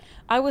night.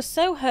 I was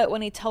so hurt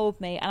when he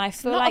told me, and I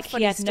feel not a like he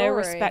funny had no story.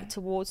 respect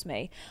towards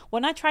me.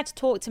 When I tried to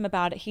talk to him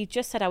about it, he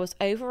just said I was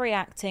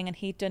overreacting and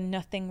he'd done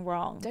nothing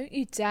wrong. Don't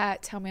you dare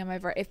tell me I'm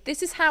over it. If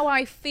this is how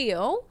I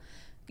feel,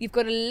 you've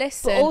got to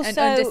listen But also, and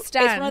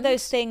understand. it's one of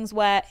those things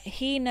where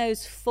he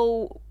knows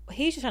full.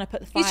 He's just trying to put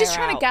the fire out. He's just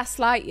trying to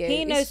gaslight you. He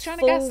He's knows trying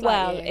to full gaslight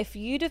well you. if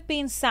you'd have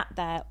been sat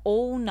there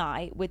all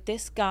night with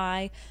this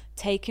guy,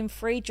 taking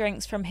free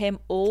drinks from him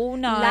all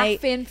night,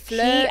 Laughing, he asked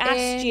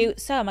flirting. you,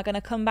 so am I going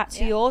to come back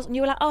to yours? And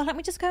you were like, oh, let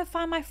me just go and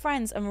find my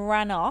friends, and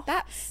ran off.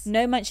 That's-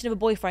 no mention of a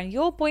boyfriend.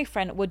 Your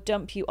boyfriend would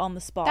dump you on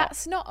the spot.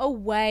 That's not a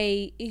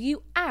way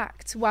you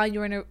act while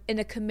you're in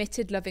a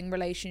committed, loving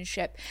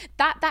relationship.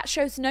 That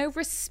shows no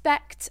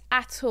respect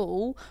at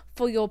all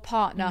for your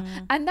partner,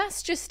 and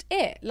that's just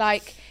it.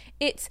 Like,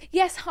 it's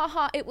yes,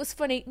 haha, it was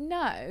funny.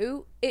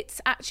 No, it's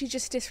actually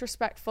just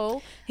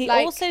disrespectful. He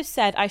Like, also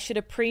said I should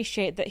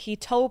appreciate that he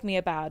told me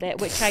about it,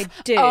 which I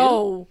do.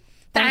 oh,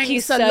 Thank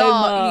you thanks so a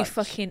lot, you much.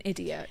 fucking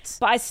idiot.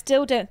 But I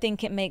still don't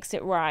think it makes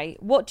it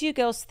right. What do you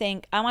girls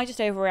think? Am I just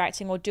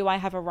overreacting, or do I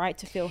have a right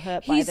to feel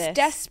hurt by He's this?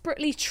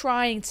 desperately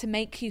trying to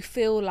make you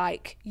feel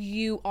like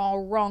you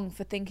are wrong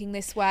for thinking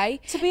this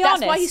way. To be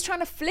That's why honest- he's trying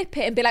to flip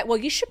it and be like, well,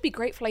 you should be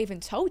grateful I even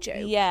told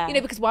you. Yeah. You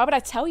know, because why would I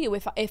tell you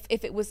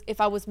if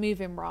I was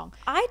moving wrong?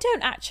 I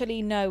don't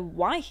actually know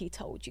why he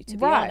told you, to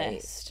be Right.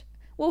 honest.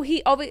 Well,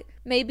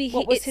 maybe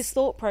What was his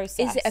thought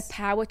process? Is it a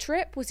power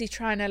trip? Was he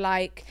trying to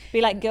like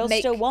Be like, girls make-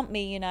 still want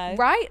me, you know?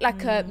 right?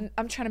 Like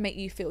I'm trying to make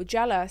you feel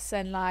jealous,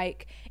 and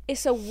like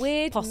it's a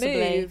weird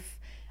Possibly. move.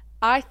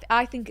 I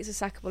think it's a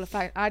sackable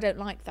offence. I don't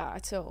like that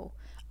at all.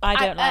 I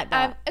don't like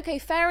that. Okay,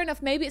 fair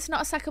enough. Maybe it's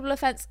not a sackable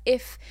offence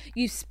if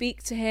you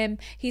speak to him.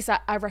 He's like,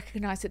 I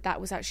recognise that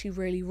was actually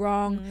really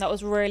wrong. That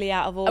was really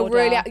out of order.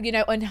 Really, you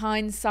know, in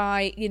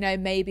hindsight, you know,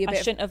 maybe a I bit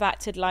of shouldn't have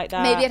acted like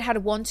that. maybe I'd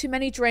had one too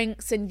many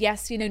drinks, and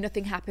yes, you know,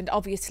 nothing happened.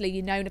 Obviously,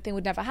 you know, nothing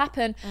would never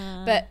happen.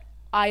 But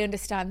I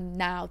understand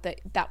now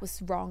that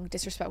was wrong,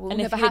 disrespectful. Will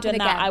And if never you'd happen done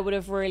again. that, I would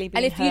have really been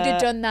And if hurt. you'd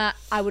have done that,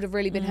 I would have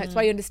really been hurt. So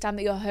I understand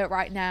that you're hurt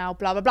right now.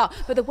 Blah blah blah.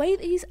 But the way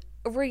that he's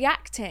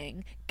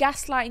reacting,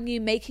 gaslighting you,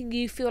 making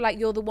you feel like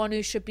you're the one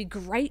who should be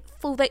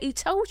grateful that he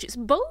told you, it's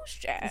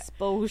bullshit. It's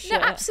bullshit. No,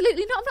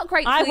 absolutely not. I'm not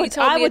grateful. I that you would,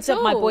 told I me would at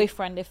dump my all.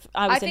 boyfriend if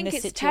I was in think this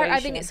it's situation. I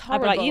think it's I'd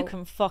be like, you horrible.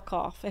 can fuck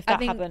off if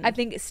that happened. I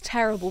think it's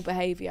terrible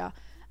behaviour,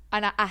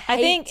 and I hate I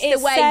think the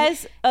it way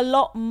says a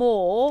lot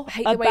more I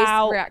hate the way he's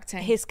about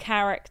reacting. his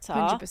character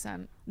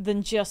 100%.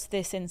 than just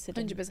this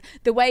incident. 100%.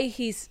 The way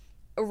he's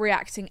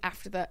reacting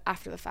after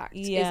the fact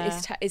Yeah.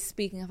 is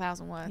speaking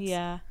 1,000 words.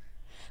 Yeah.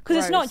 Because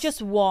it's not Gross.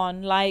 just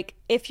one. Like,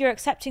 if you're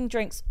accepting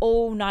drinks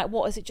all night,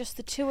 what is it, just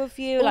the two of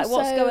you? Like,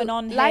 what's Also, going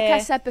on here? Like I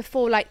said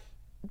before, like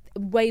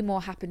way more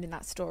happened in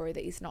that story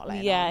that he's not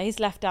letting yeah, on. he's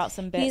left out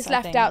some bits. He's I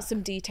left think. out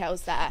some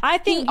details there. I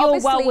think He you're well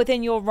obviously-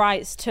 within your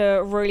rights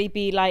to really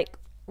be like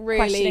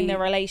questioning the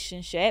Really-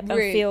 relationship and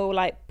really- feel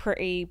like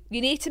pretty.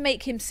 You need to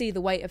make him see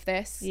the weight of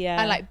this, Yeah.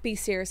 and like be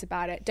serious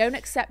about it. Don't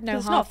accept no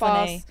It's not half-ass.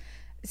 funny.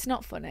 It's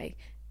not funny.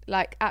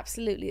 Like,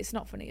 absolutely, it's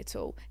not funny at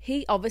all.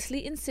 He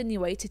obviously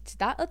insinuated to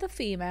that other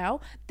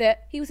female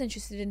that he was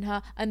interested in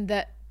her and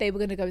that they were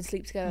going to go and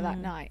sleep together that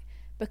night,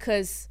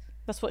 because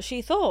That's what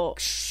she thought.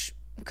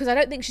 I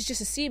don't think she's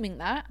just assuming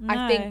that. I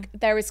No. think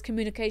there is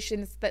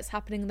communication that's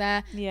happening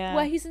there Yeah.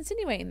 where he's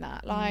insinuating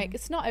that. Like,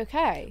 it's not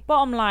okay.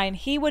 Bottom line,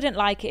 he wouldn't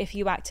like it if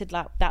you acted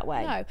like that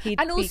way. No,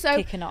 He'd and also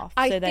be kicking off.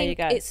 I So think there you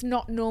go. it's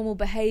not normal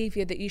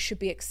behaviour that you should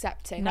be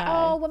accepting. Like,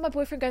 No. oh, when my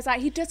boyfriend goes out,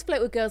 he does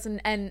flirt with girls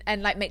and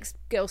like makes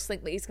girls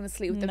think that he's going to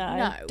sleep with them.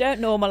 No. Don't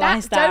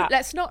normalise that. Don't,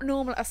 let's not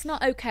normal. That's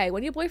not okay.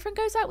 When your boyfriend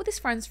goes out with his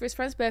friends for his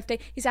friend's birthday,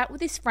 he's out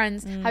with his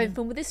friends, having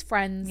fun with his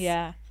friends.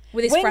 Yeah.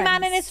 with his Wingman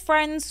friends. and his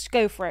friends,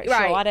 go for it.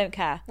 Right. Sure, I don't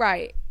care.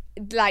 Right.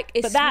 Like,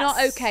 it's But that's-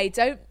 not okay.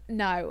 Don't,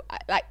 no.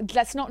 Like,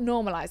 let's not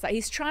normalise that.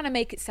 He's trying to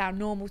make it sound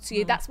normal to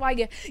you. That's why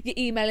you're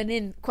emailing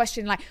in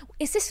questioning, like,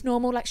 is this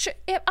normal? Like,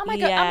 am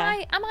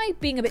I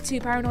being a bit too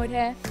paranoid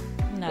here?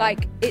 No.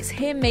 Like, it's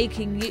him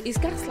making you, he's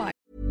gaslighting.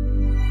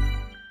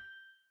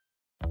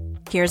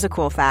 Here's a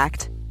cool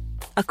fact: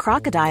 a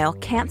crocodile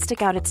can't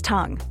stick out its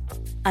tongue.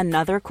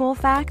 Another cool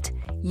fact,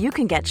 you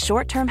can get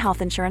short-term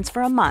health insurance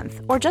for a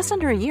month or just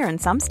under a year in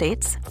some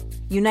states.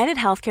 United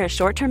Healthcare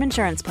short-term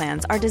insurance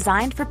plans are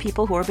designed for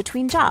people who are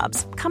between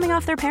jobs, coming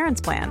off their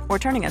parents' plan, or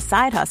turning a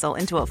side hustle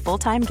into a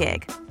full-time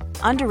gig.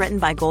 Underwritten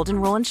by Golden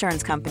Rule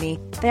Insurance Company,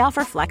 they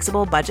offer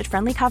flexible,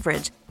 budget-friendly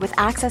coverage with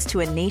access to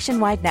a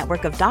nationwide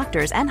network of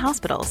doctors and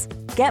hospitals.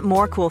 Get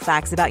more cool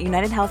facts about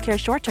United Healthcare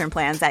short-term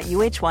plans at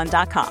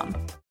uh1.com.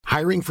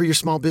 Hiring for your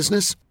small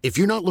business? If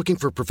you're not looking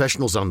for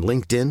professionals on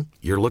LinkedIn,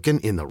 you're looking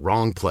in the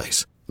wrong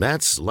place.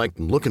 That's like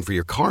looking for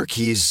your car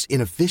keys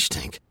in a fish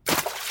tank.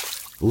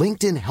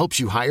 LinkedIn helps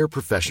you hire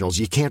professionals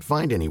you can't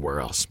find anywhere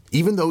else,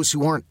 even those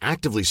who aren't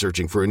actively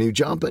searching for a new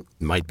job but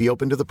might be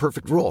open to the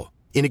perfect role.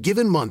 In a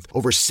given month,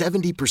 over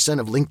 70%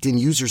 of LinkedIn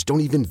users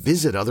don't even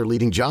visit other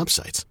leading job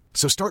sites.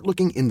 So start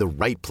looking in the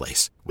right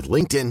place. With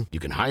LinkedIn, you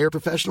can hire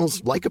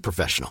professionals like a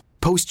professional.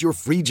 Post your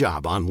free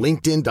job on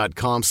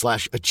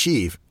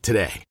linkedin.com/achieve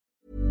today.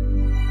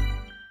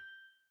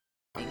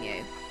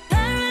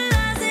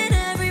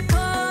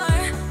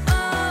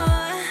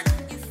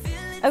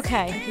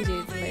 Okay.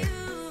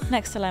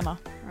 Next dilemma.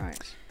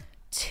 Right.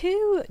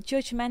 Too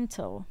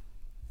judgmental.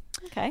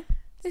 Okay.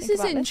 This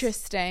is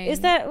interesting.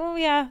 Is that? Oh,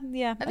 yeah.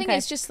 I think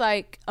it's just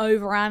like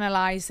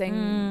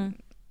overanalyzing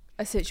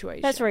a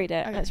situation. Let's read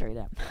it. Okay. Let's read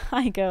it.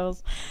 Hi,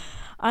 girls.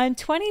 I'm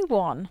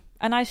 21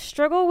 and I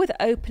struggle with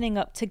opening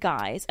up to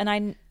guys, and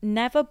I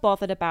never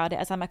bothered about it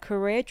as I'm a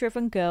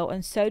career-driven girl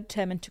and so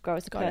determined to grow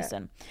as a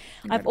person.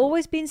 I've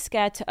always been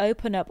scared to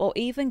open up or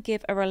even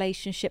give a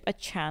relationship a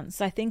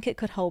chance. I think it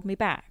could hold me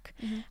back.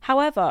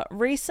 However,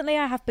 recently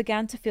I have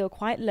begun to feel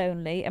quite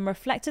lonely and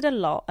reflected a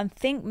lot and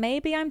think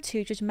maybe I'm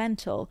too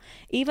judgmental,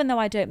 even though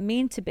I don't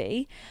mean to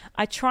be.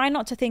 I try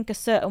not to think a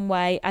certain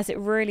way as it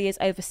really is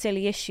over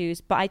silly issues,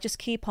 but I just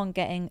keep on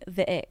getting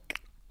the ick.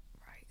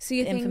 So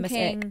you're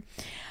thinking,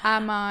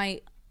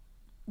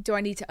 do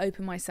I need to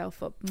open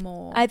myself up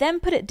more? I then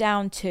put it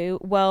down to,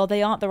 well,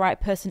 they aren't the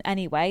right person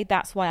anyway.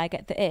 That's why I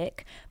get the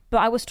ick. But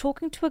I was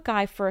talking to a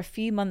guy for a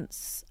few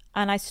months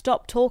and I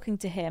stopped talking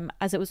to him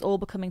as it was all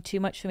becoming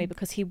too much for me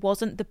because he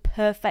wasn't the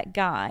perfect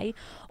guy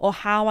or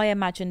how I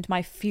imagined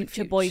my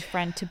future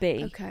boyfriend to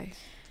be. Okay.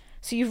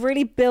 So you've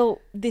really built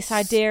this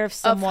idea of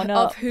someone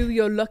of who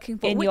you're looking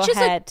for, which is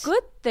a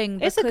good thing.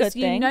 It's a good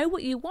thing. You know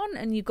what you want,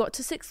 and you got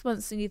to 6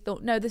 months and you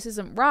thought, no, this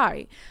isn't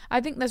right.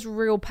 I think there's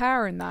real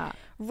power in that.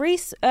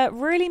 Reese,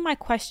 really my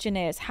question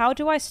is, how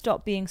do I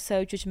stop being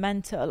so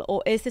judgmental,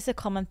 or is this a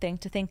common thing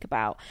to think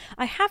about?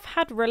 I have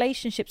had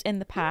relationships in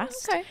the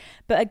past,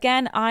 but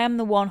again, I am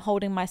the one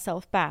holding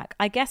myself back.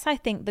 I guess I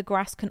think the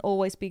grass can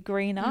always be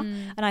greener,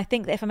 and I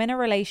think that if I'm in a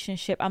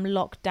relationship, I'm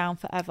locked down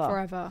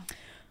forever.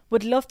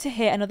 Would love to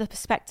hear another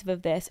perspective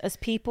of this, as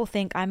people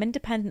think I'm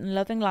independent and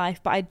loving life,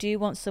 but I do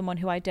want someone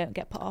who I don't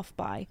get put off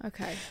by.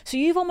 Okay. So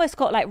you've almost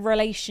got like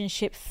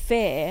relationship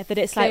fear, that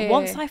it's like,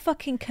 once I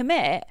fucking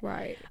commit,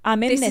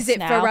 I'm in this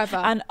now. Forever.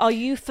 And are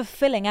you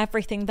fulfilling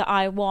everything that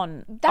I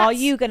want? Are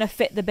you going to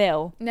fit the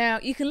bill? Now,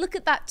 you can look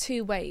at that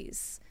two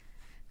ways.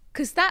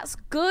 Because that's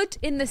good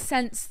in the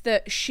sense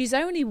that she's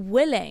only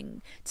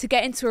willing to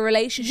get into a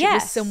relationship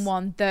with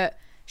someone that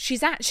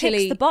she's actually...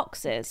 ticks the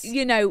boxes.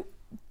 You know,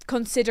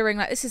 considering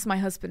like, this is my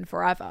husband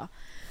forever.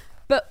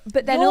 But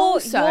then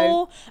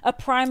you're a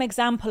prime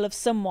example of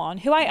someone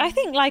who I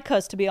think, like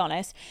us, to be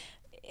honest,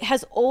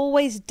 has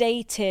always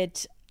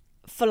dated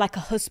for like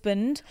a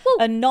husband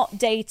and not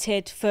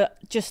dated for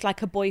just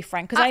like a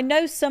boyfriend. Because I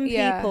know some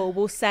people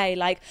will say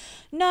like,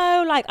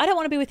 no, like I don't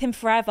want to be with him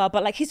forever,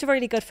 but like he's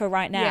really good for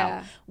right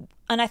now.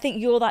 And I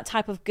think you're that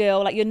type of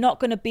girl. Like, you're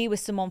not going to be with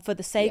someone for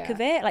the sake of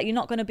it. Like, you're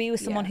not going to be with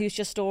someone who's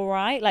just all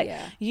right. Like,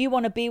 you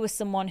want to be with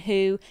someone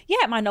who,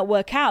 it might not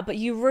work out, but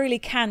you really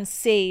can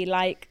see,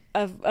 like,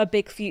 a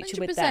big future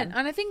 100%. with them.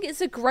 And I think it's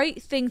a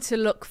great thing to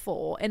look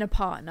for in a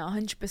partner,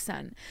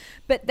 100%.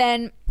 But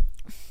then,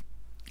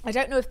 I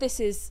don't know if this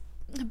is...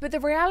 But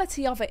the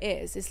reality of it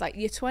is like,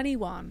 you're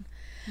 21.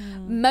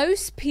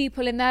 Most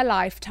people in their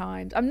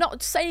lifetimes... I'm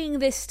not saying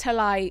this to,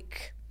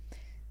 like...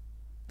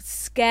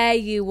 scare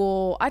you,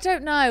 or I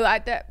don't know,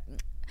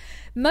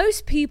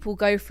 most people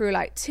go through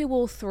like 2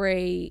 or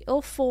 3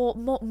 or 4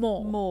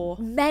 more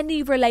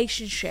many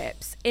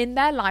relationships in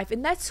their life,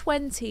 in their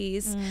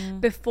 20s,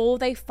 before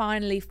they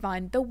finally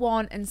find the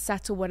one and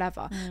settle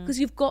whatever, because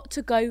you've got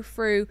to go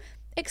through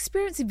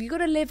experience. If you've got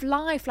to live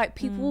life, like,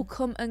 people will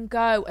come and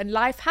go and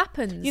life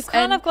happens. You've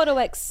kind of got to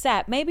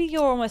accept, maybe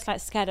you're almost like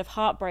scared of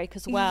heartbreak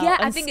as well. Yeah,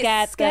 I think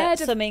scared it's scared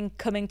of something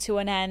coming to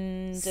an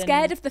end.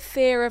 Scared of the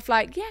fear of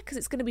like, because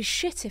it's going to be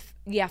shit if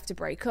you have to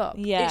break up.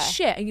 It's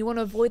shit and you want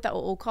to avoid that at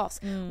all costs.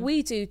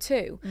 We do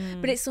too.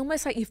 But it's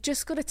almost like you've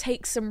just got to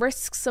take some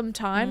risks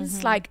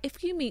sometimes. Like,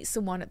 if you meet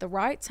someone at the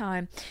right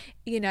time,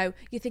 you know,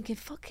 you're thinking,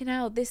 fucking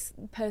hell, this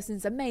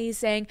person's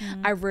amazing.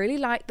 I really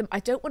like them.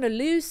 I don't want to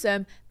lose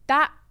them.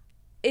 That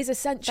is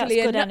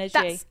essentially good energy.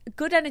 That's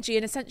good energy,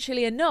 and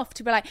essentially enough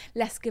to be like,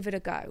 let's give it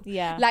a go.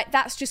 Like,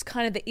 that's just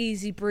kind of the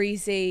easy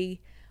breezy,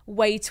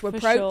 way to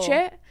approach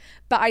it.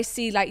 But I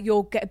see like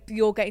you're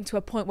getting to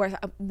a point where it's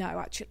like,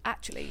 no,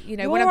 actually, you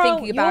know, when I'm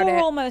thinking about it, you're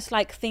almost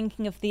like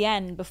thinking of the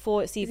end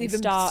before it's even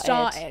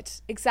started.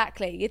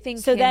 Exactly. You're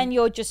thinking. So then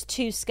you're just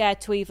too scared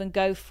to even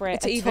go for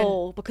it at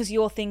all, because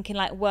you're thinking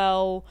like,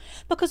 well,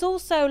 because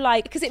also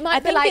like, because it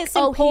might be like, it's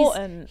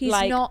important. He's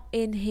like, not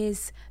in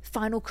his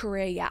final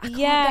career yet. I can't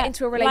get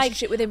into a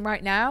relationship with him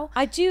right now.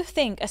 I do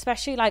think,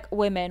 especially like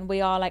women,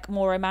 we are like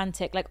more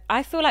romantic. Like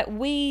I feel like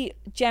we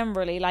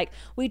generally like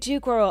we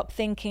do grow up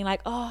thinking like,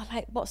 oh,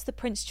 like what's the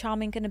Prince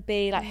Charming going to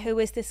be? Like who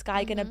is this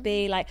guy going to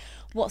be? Like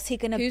what's he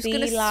going to be like? Who's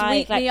going to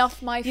sweep me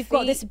off my feet? You've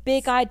got this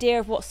big idea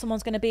of what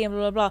someone's going to be and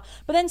blah, blah, blah.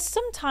 But then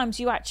sometimes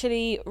you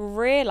actually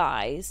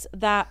realise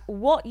that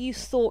what you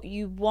thought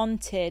you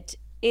wanted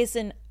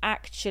isn't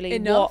actually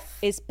what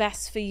is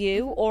best for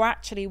you or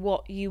actually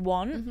what you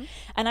want.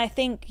 And I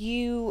think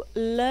you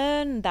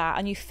learn that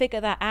and you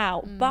figure that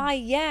out by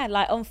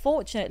like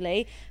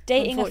unfortunately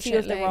dating a few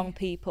of the wrong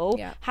people,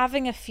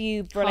 having a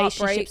few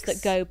relationships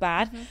that go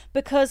bad,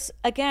 because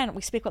again,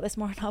 we speak about this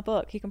more in our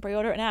book, you can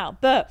pre-order it now,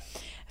 but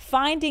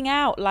finding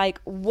out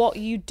like what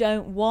you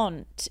don't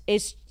want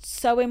is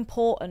so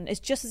important. It's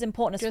just as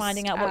important as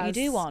finding out what you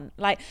do want.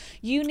 Like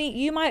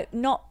you might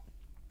not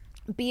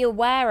be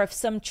aware of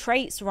some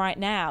traits right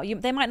now.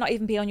 They might not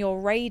even be on your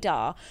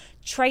radar.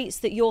 Traits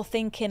that you're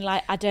thinking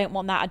like, I don't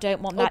want that, I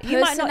don't want that.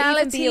 You might not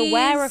even be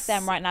aware of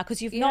them right now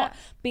because you've not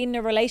been in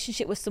a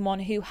relationship with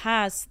someone who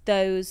has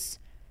those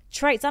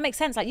traits. That makes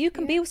sense. Like you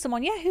can be with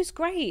someone who's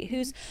great,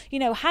 who's, you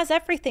know, has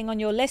everything on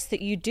your list that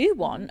you do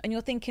want, and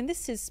you're thinking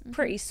this is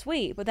pretty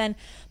sweet, but then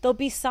there'll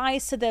be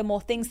sides to them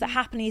or things that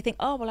happen and you think,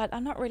 oh well, I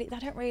don't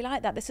really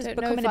like that, this is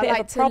becoming a bit of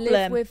a problem to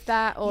live with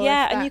that, or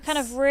and you kind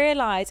of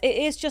realize it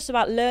is just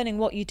about learning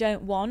what you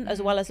don't want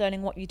as well as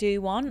learning what you do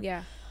want.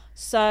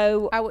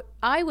 So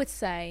I would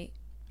say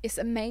it's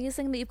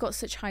amazing that you've got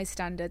such high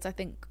standards. I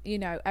think, you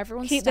know,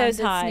 everyone's keep standards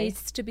those high.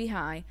 Needs to be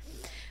high.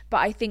 But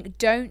I think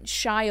don't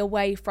shy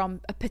away from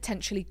a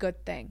potentially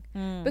good thing,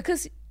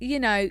 because you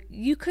know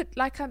you could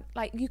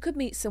you could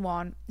meet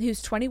someone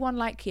who's 21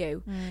 like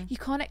you. You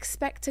can't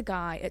expect a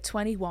guy at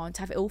 21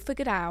 to have it all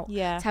figured out,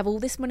 to have all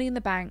this money in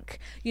the bank,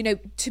 you know,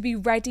 to be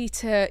ready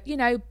to, you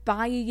know,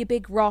 buy you your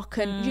big rock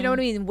and you know what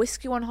I mean, and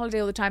whisk you on holiday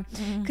all the time.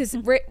 Because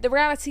the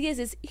reality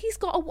is he's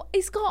got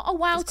a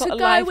while to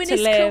go in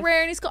his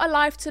career, and he's got a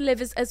life to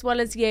live as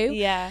well as you.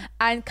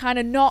 And kind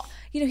of not,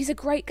 you know, he's a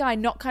great guy,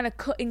 not kind of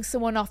cutting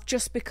someone off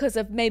just because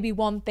of maybe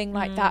one thing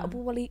like that.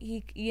 Well,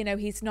 he you know,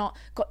 he's not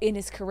got in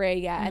his career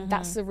yet, and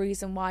that's the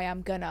reason why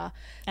I'm gonna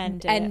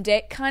end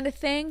it kind of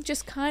thing.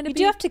 Just kind of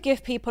do have to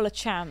give people a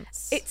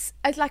chance. It's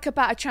like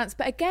about a chance,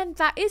 but again,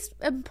 that is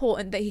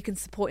important that he can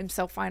support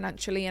himself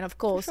financially, and of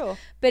course,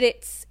 but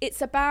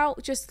it's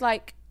about just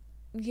like,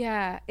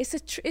 it's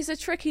a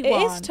tricky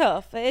one. It is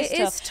tough. It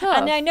is tough.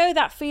 And I know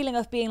that feeling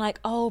of being like,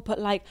 oh, but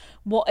like,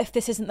 what if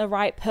this isn't the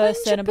right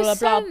person 100%. And blah,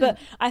 blah, blah. But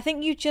I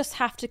think you just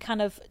have to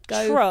kind of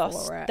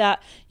trust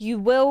that you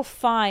will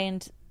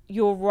find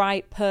your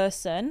right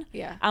person.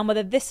 And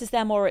whether this is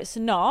them or it's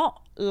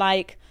not,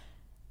 like,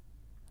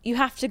 you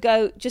have to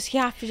just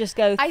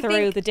go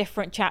through the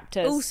different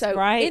chapters. Also,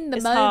 right? In the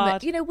moment,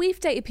 hard. You know, we've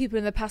dated people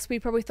in the past. We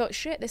probably thought,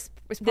 shit, this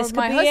is probably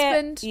my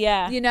husband.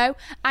 You know,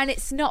 and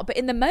it's not. But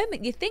in the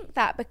moment, you think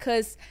that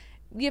because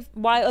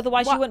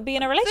otherwise you wouldn't be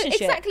in a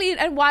relationship. Exactly,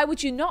 and why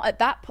would you not at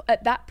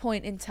that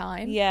point in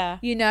time?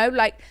 You know,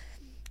 like.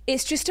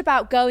 It's just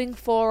about going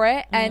for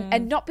it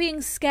and not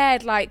being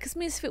scared. Like, because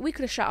me and Sophie, we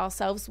could have shut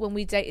ourselves when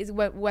we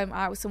went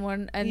out with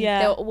someone and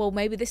thought, well,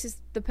 maybe this is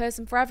the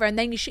person forever. And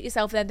then you shit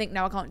yourself and then think,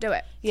 no, I can't do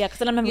it. Yeah, because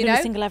then I'm never going to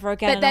be single ever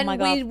again. But then oh my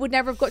God. we would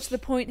never have got to the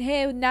point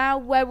here now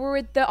where we're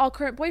with our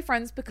current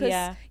boyfriends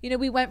because, you know,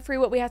 we went through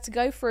what we had to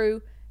go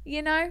through,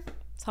 you know.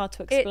 It's hard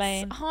to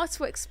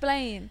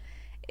explain.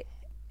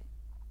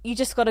 You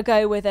just got to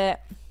go with it.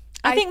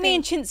 I think me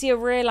and Cinzia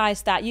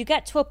realised that. You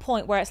get to a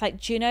point where it's like,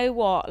 do you know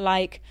what?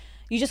 Like,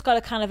 you just got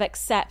to kind of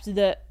accept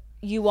that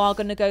you are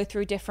going to go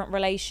through different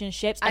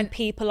relationships and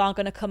people are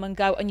going to come and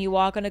go and you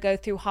are going to go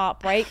through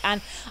heartbreak. And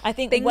I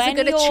think when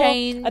you're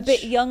change. A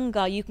bit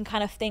younger, you can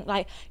kind of think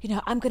like, you know,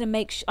 I'm going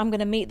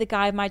to meet the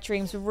guy of my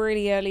dreams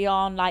really early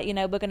on. Like, you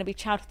know, we're going to be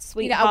childhood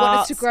sweethearts. You know, I want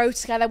us to grow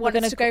together. I want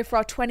us to go for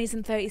our 20s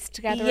and 30s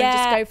together and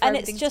just go for everything together. And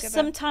it's just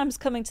sometimes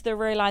coming to the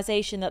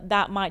realisation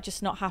that might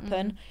just not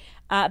happen.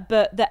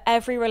 But that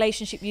every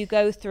relationship you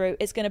go through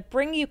is going to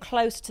bring you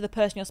close to the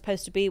person you're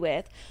supposed to be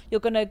with. You're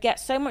going to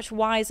get so much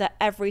wiser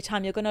every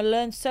time. You're going to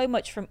learn so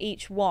much from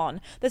each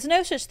one. There's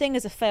no such thing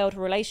as a failed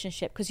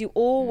relationship because you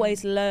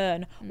always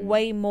learn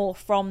way more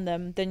from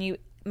them than you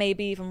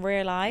maybe even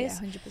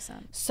realise. Yeah,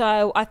 100%.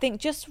 So I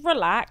think just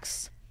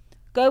relax,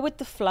 go with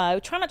the flow.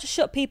 Try not to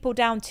shut people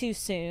down too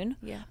soon.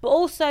 Yeah. But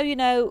also, you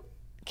know,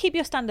 keep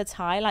your standards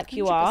high like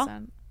you 100%.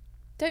 Are.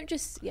 Don't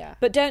just,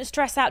 But don't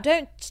stress out.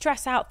 Don't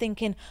stress out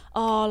thinking,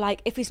 oh,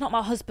 like, if he's not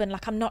my husband,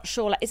 like, I'm not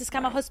sure. Like, is this guy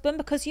my husband?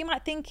 Because you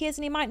might think he is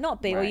and he might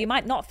not be. Or you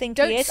might not think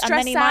he is and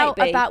then he might be. Don't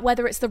stress out about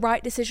whether it's the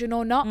right decision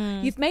or not.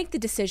 You've made the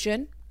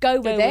decision. Go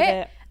with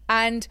it.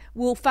 And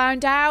we'll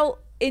find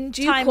out in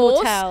due Time course,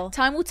 will tell.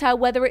 time will tell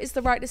whether it is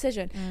the right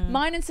decision.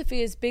 Mine and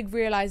Sophia's big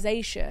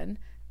realization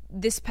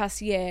this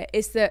past year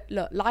is that,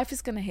 look, life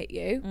is going to hit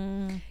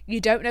you.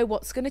 You don't know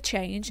what's going to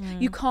change.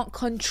 You can't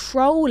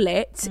control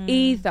it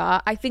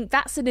either. I think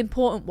that's an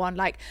important one.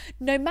 Like,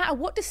 no matter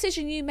what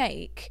decision you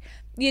make,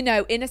 you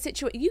know, in a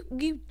situation,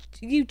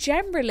 you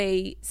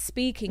generally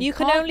speaking, you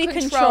can only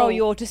control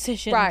your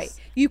decisions. Right.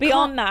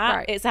 Beyond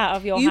that, it's out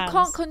of your hands. You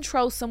can't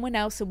control someone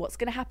else and what's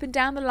going to happen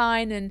down the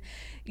line, and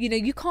you know,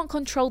 you can't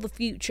control the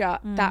future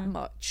that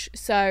much.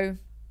 So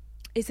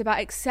it's about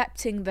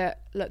accepting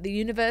that, look, the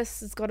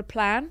universe has got a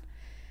plan.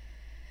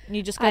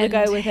 You just got to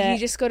go with it. You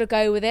just got to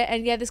go with it.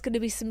 And yeah, there's going to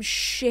be some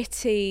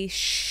shitty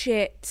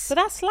shit. But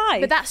that's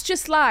life. But that's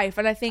just life.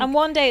 And I think... And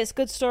one day it's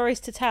good stories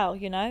to tell,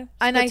 you know?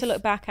 It's good to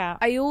look back at.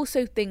 I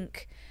also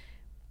think,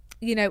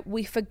 you know,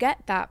 we forget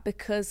that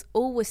because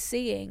all we're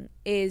seeing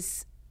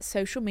is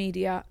social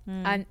media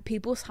and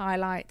people's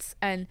highlights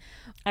and...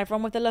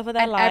 Everyone with the love of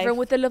their life. Everyone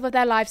with the love of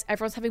their lives.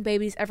 Everyone's having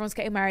babies. Everyone's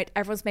getting married.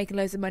 Everyone's making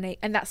loads of money.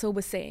 And that's all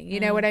we're seeing.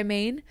 You know what I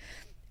mean?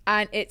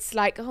 And it's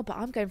like, oh, but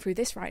I'm going through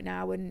this right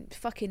now, and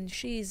fucking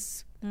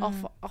she's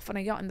off on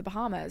a yacht in the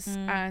Bahamas.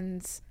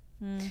 And,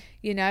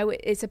 you know,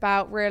 it's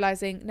about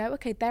realising, no,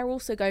 okay, they're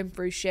also going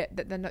through shit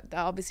that they're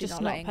obviously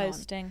just not not letting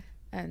posting.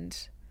 On.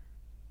 And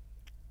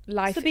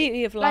life... It's the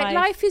beauty of life. Like,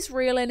 life is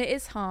real and it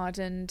is hard,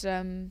 and...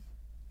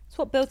 it's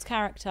what builds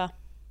character.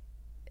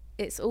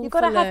 It's all You've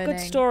got to have good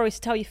stories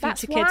to tell your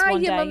future kids one day, That's why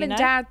your mum you know? and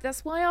dad...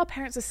 That's why our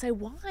parents are so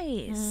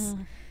wise.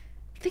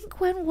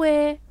 Think when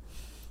we're...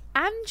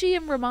 Angie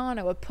and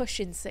Romano are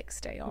pushing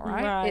 60, all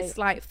right? It's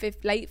like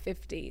late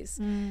 50s.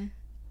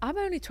 I'm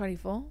only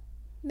 24.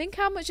 Think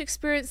how much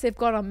experience they've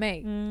got on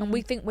me. And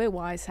we think we're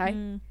wise,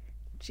 hey?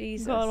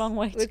 Jesus. We've got a long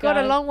way to go. We've got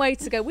a long way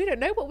to go. We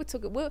don't know what we're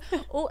talking about.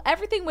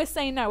 Everything we're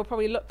saying now, we'll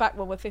probably look back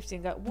when we're 50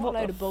 and go, what a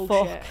load of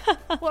bullshit.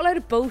 What a load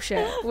of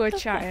bullshit we're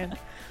chatting.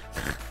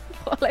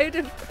 What a load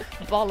of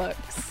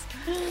bollocks.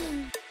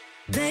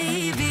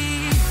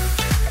 Baby.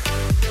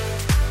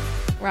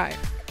 Right.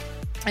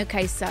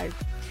 Okay, so...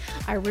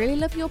 I really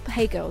love your...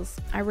 Hey, girls.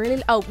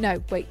 Oh,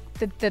 no, wait.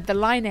 The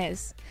line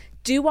is,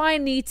 do I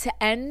need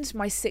to end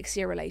my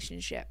 6-year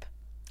relationship?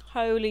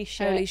 Holy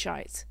shit. Holy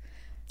shite.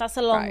 That's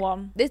a long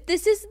one.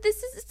 This is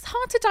it's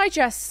hard to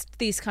digest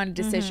these kind of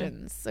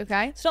decisions,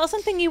 okay? It's not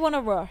something you want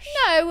to rush.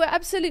 No,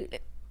 absolutely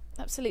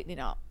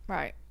not.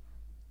 Right.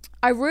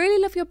 I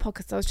really love your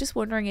podcast. I was just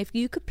wondering if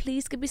you could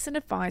please give me some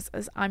advice,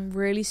 as I'm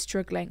really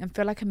struggling and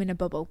feel like I'm in a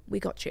bubble.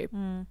 We got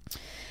you.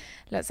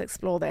 Let's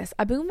explore this.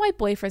 I've been with my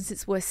boyfriend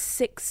since we're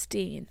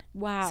 16.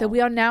 Wow. So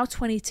we are now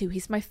 22.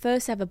 He's my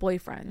first ever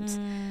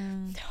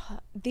boyfriend.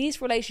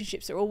 These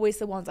relationships are always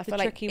the ones I feel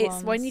like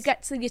it's when you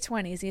get to your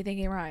 20s and you're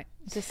thinking, right,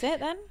 is this it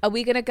then? Are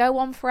we going to go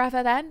on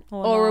forever then?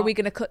 Or are we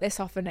going to cut this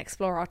off and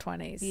explore our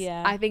 20s?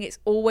 Yeah. I think it's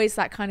always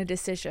that kind of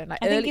decision. Like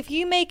I think if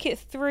you make it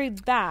through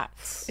that...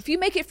 If you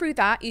make it through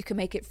that, you can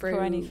make it through...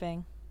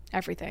 anything.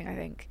 Everything, I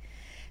think.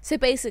 So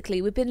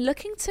basically, we've been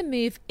looking to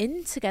move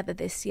in together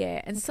this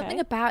year, and something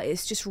about it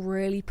is just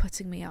really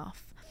putting me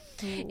off.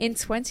 In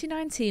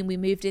 2019, we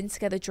moved in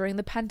together during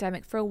the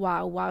pandemic for a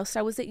while whilst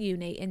I was at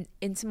uni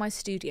into my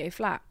studio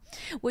flat,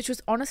 which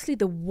was honestly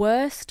the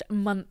worst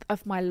month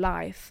of my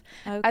life,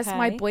 as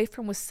my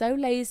boyfriend was so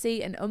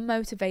lazy and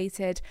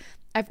unmotivated.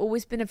 I've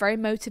always been a very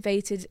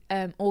motivated,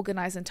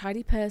 organised and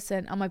tidy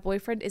person, and my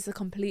boyfriend is the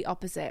complete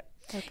opposite.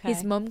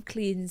 His mum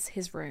cleans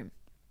his room.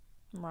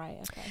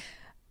 Right,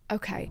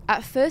 Okay,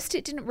 at first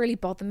it didn't really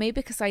bother me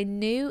because I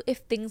knew if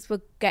things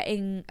were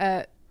getting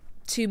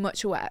too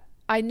much or whatever.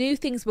 I knew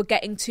things were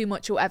getting too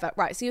much or whatever.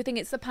 Right, so you think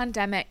it's the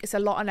pandemic, it's a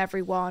lot on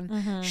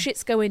everyone,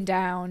 shit's going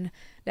down,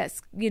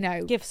 let's, you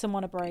know... Give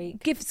someone a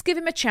break. Give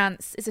him a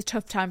chance, it's a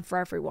tough time for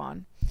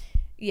everyone.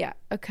 Yeah,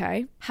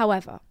 okay.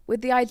 However,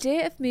 with the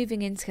idea of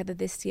moving in together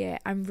this year,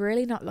 I'm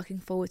really not looking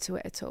forward to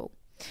it at all.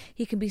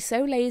 He can be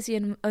so lazy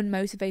and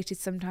unmotivated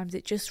sometimes,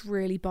 it just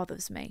really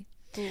bothers me.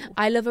 Ooh.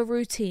 I love a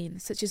routine,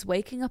 such as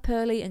waking up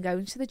early and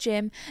going to the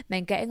gym,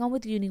 then getting on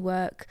with uni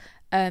work,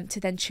 to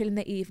then chill in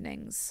the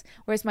evenings.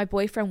 Whereas my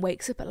boyfriend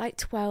wakes up at like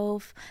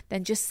 12,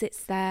 then just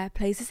sits there,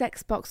 plays his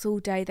Xbox all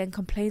day, then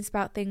complains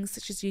about things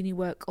such as uni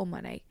work or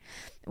money,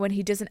 when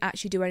he doesn't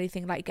actually do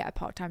anything like get a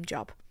part-time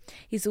job.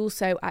 He's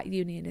also at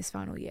uni in his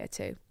final year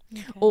too.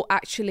 Or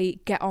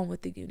actually get on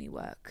with the uni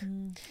work.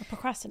 A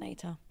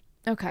procrastinator.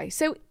 Okay,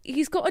 so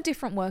he's got a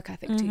different work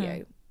ethic to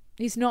you.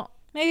 He's not...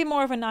 Maybe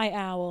more of a night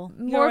owl.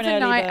 More of a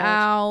night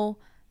owl,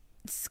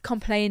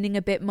 complaining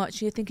a bit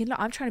much. You're thinking, look,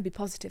 I'm trying to be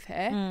positive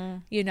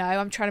here. You know,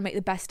 I'm trying to make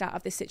the best out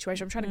of this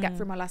situation. I'm trying to get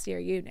through my last year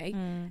of uni.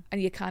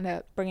 And you're kind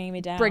of bringing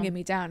me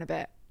down a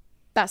bit.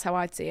 That's how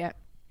I'd see it.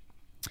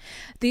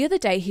 The other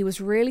day, he was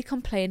really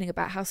complaining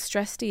about how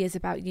stressed he is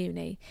about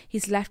uni.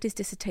 He's left his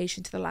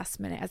dissertation to the last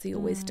minute, as he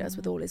always does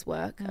with all his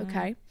work,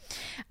 okay?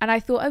 And I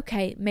thought,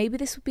 okay, maybe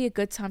this would be a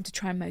good time to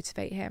try and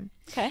motivate him.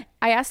 Okay.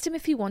 I asked him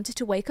if he wanted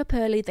to wake up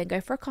early, then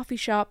go for a coffee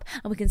shop,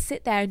 and we can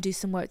sit there and do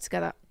some work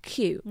together.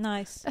 Cute.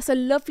 Nice. That's a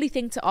lovely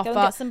thing to offer. Go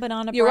and get some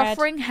banana You're bread.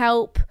 offering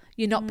help.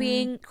 You're not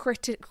being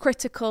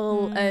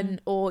critical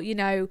or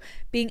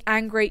being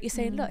angry. You're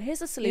saying, look,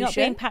 here's a solution. You're not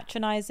being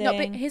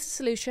patronising. Here's a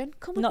solution.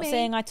 Come with not me.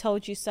 saying I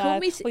told you so.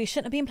 Well, you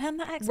shouldn't have been playing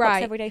that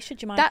Xbox every day,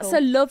 should you, Michael? That's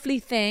a lovely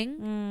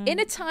thing. In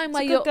a time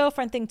where it's a good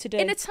girlfriend thing to do.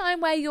 In a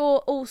time where you're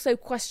also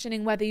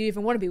questioning whether you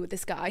even want to be with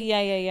this guy.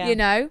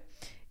 Yeah.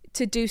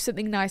 To do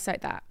something nice like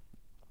that.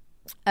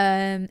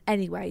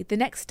 Anyway, the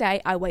next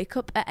day I wake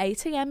up at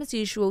 8 a.m. as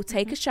usual,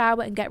 take a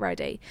shower and get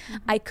ready.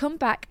 I come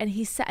back and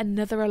he set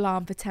another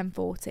alarm for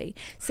 10:40,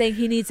 saying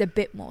he needs a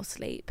bit more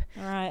sleep.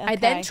 Right, okay. I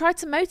then tried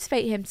to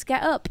motivate him to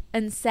get up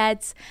and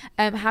said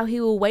how he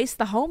will waste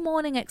the whole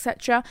morning,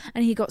 etc.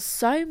 And he got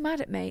so mad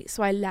at me,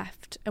 so I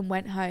left and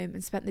went home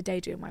and spent the day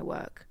doing my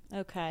work.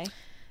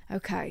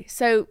 Okay,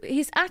 so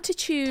his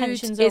attitude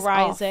Tensions is are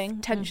rising.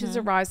 off. Tensions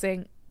are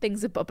rising.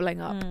 Things are bubbling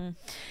up.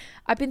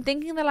 I've been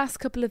thinking the last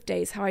couple of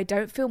days how I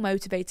don't feel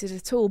motivated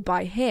at all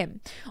by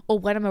him or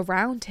when I'm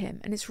around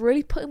him, and it's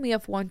really putting me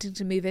off wanting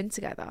to move in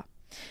together.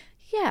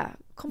 Yeah,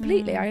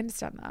 completely. I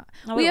understand that.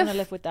 I wouldn't want to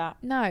live with that.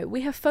 No,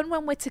 we have fun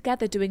when we're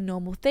together doing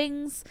normal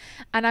things,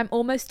 and I'm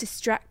almost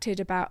distracted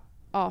about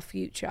our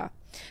future.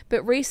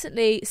 But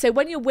recently, so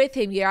when you're with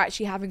him, you're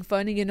actually having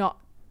fun and you're not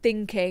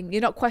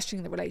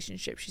questioning the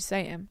relationship, she's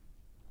saying.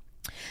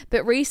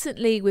 But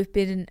recently we've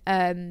been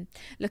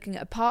looking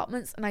at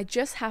apartments, and I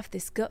just have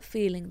this gut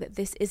feeling that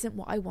this isn't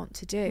what I want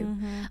to do.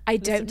 I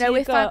don't know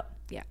if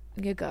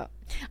your gut.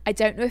 I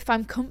don't know if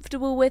I'm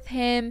comfortable with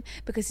him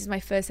because he's my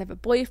first ever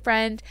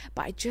boyfriend,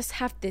 but I just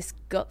have this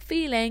gut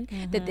feeling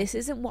that this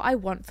isn't what I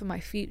want for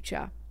my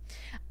future.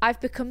 I've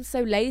become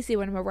so lazy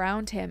when I'm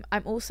around him.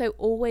 I'm also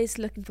always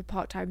looking for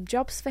part-time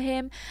jobs for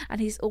him,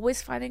 and he's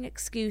always finding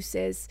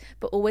excuses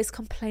but always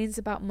complains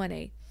about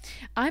money.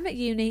 I'm at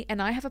uni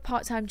and I have a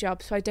part-time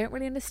job, so I don't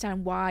really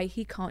understand why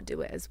he can't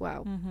do it as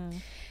well.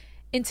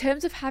 In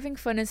terms of having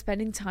fun and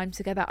spending time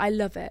together, I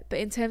love it, but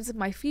in terms of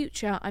my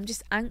future, I'm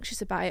just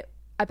anxious about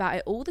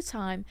it all the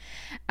time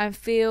and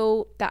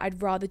feel that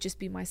I'd rather just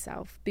be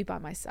by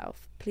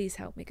myself. Please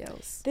help me,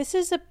 girls. This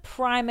is a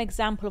prime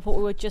example of what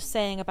we were just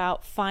saying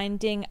about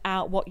finding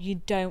out what you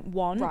don't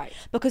want. Right.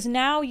 Because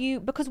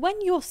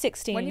when you're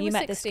 16 and you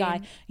met this guy,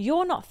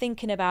 you're not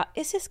thinking about,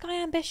 is this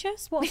guy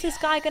ambitious? What's this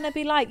guy going to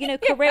be like,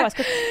 career-wise?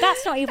 Because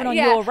that's not even on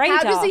your radar.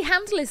 How does he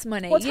handle his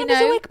money? What time does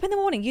he wake up in the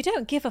morning? You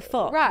don't give a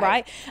fuck,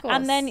 right?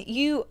 And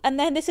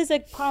then this is a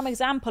prime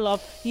example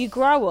of you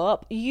grow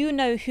up, you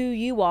know who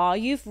you are,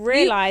 you've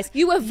realised.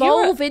 You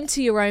evolve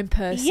into your own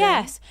person.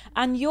 Yes.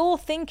 And you're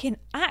thinking,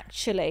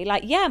 actually,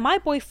 yeah, my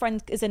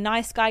boyfriend is a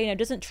nice guy,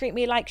 doesn't treat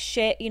me like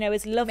shit,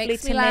 is lovely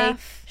to me.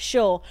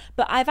 Sure.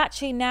 But I've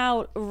actually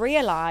now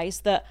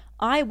realised that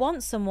I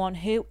want someone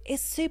who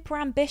is super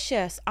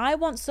ambitious. I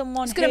want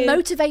someone who's going to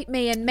motivate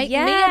me and make me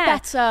a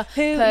better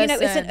person.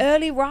 Who, is an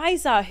early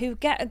riser, who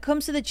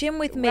comes to the gym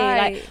with me.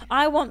 Right. Like,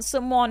 I want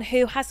someone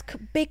who has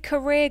big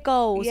career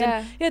goals.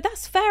 Yeah. And,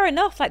 that's fair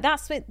enough. Like,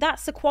 that's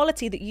the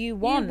quality that you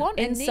want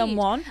in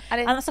someone.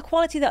 And that's a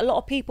quality that a lot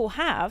of people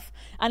have.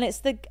 And it's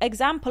the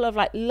example of,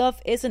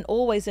 love isn't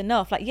always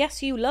enough. Like,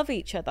 yes, you love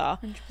each other.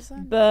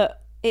 100%.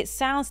 But it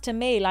sounds to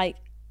me like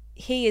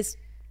he is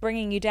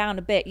bringing you down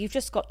a bit. You've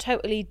just got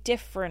totally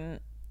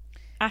different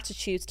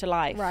attitudes to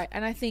life. Right.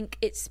 And I think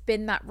it's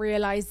been that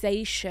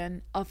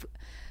realization of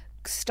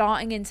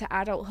starting into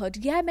adulthood.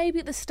 Yeah, maybe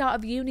at the start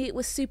of uni it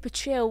was super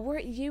chill. We're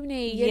at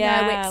uni, you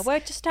know,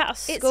 we're just out of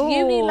school. It's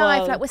uni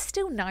life. Like, we're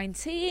still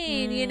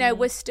 19,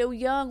 we're still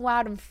young,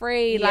 wild and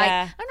free. Like,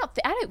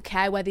 I don't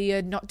care whether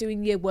you're not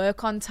doing your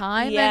work on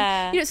time.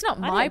 Yeah. And it's not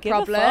my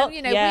problem.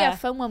 We have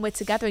fun when we're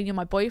together and you're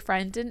my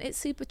boyfriend, and it's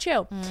super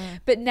chill.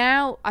 But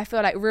now I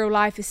feel like real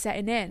life is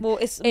setting in. Well,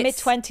 it's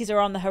mid-20s are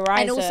on the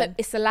horizon. And also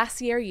it's the last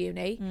year of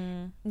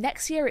uni.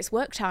 Next year it's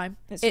work time.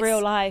 It's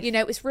real life.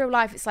 It's real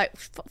life. It's like,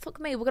 fuck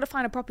me, we're gonna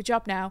find a proper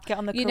job now. Get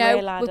on the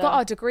career ladder. We've got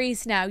our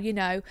degrees now,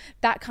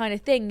 that kind of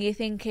thing. You're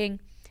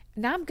thinking,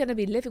 now I'm going to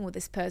be living with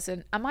this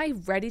person. Am I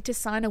ready to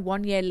sign a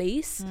 1-year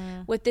lease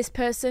with this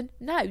person?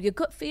 No. Your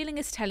gut feeling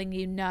is telling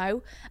you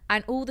no.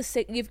 And all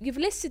you've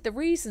listed the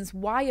reasons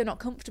why you're not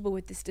comfortable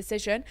with this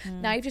decision.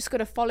 Now you've just got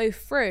to follow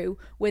through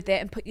with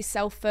it and put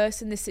yourself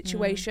first in this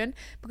situation,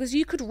 because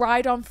you could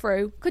ride on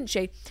through, couldn't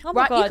she? Oh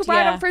my God, you could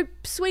ride on through.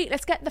 Sweet,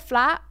 let's get the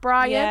flat,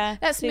 Brian. Yeah,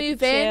 let's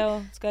move chill.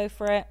 in. Let's go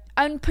for it.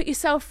 And put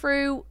yourself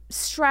through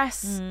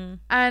stress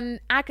and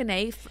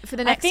agony for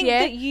the next year. I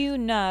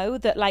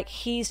think that that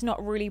he's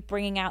not really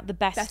bringing out the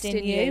best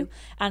in you,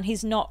 and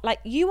he's not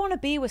you want to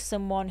be with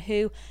someone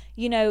who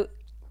really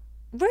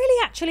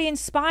actually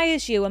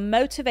inspires you and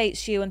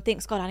motivates you and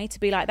thinks, God, I need to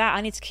be like that.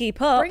 I need to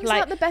keep up. Brings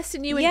out the best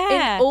in you in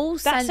all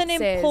senses. That's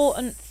an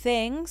important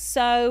thing.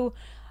 So.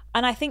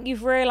 And I think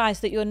you've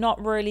realised that you're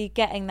not really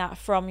getting that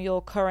from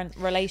your current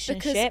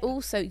relationship. Because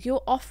also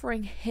you're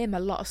offering him a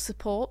lot of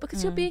support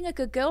because you're being a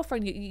good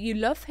girlfriend. You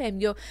love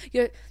him. You're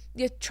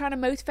trying to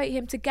motivate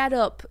him to get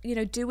up,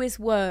 do his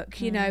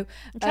work, I'm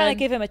trying to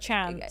give him a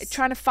chance.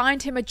 Trying to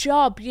find him a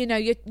job,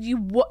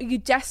 you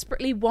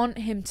desperately want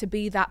him to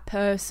be that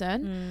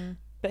person.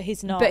 But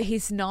he's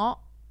not.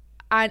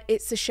 And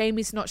it's a shame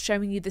he's not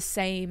showing you the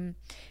same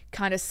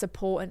kind of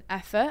support and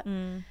effort.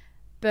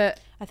 But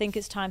I think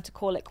it's time to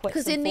call it quits.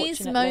 Because in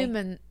these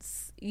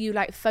moments, you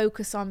like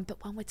focus on,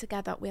 but when we're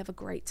together, we have a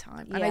great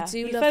time. Yeah. And I do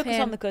you love focus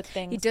him. on the good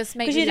things. He does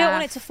make me because you don't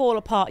want it to fall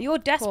apart. You're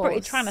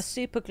desperately trying to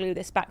super glue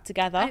this back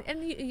together.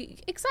 And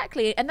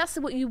exactly, and that's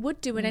what you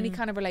would do in any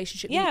kind of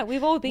relationship. Yeah,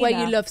 we've all been where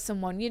there. you love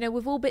someone. You know,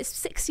 we've all been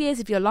 6 years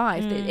of your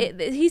life.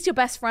 He's your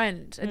best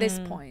friend at this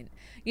point.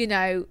 You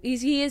know,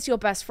 he is your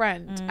best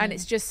friend, and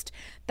it's just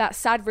that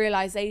sad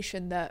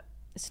realization that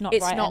it's not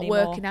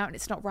working out and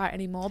it's not right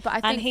anymore. But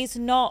I think, and he's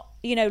not,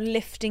 you know,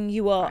 lifting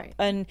you up,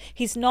 and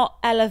he's not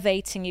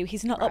elevating you.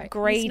 He's not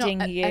upgrading he's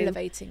not you,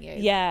 elevating you.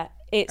 Yeah,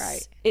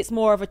 it's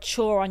more of a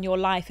chore on your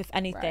life, if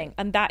anything.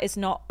 And that is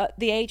not at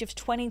the age of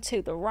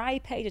 22, the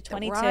ripe age of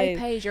 22. The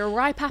ripe age, you're a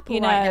ripe apple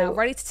right now,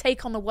 ready to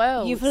take on the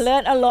world. You've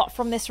learned a lot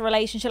from this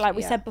relationship, like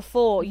we said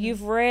before.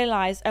 You've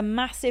realised a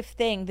massive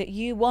thing, that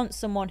you want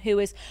someone who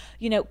is,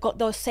 you know, got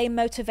the same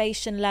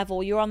motivation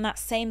level. You're on that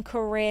same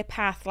career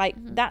path. Like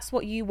that's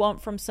what you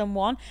want from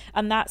someone,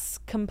 and that's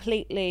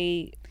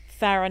completely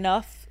fair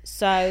enough.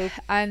 So,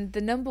 and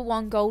the number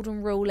one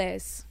golden rule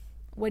is,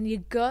 when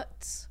your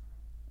gut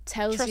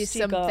tells you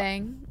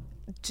something,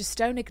 just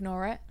don't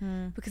ignore it,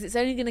 because it's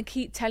only going to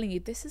keep telling you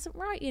this isn't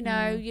right. You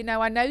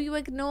know, I know you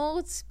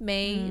ignored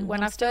me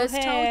when I first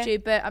told you,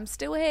 but I'm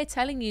still here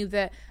telling you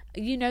that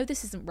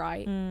this isn't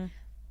right.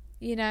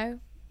 You know,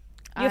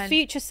 your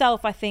future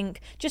self, I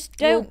think, just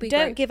don't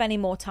give any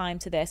more time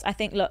to this. I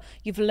think, look,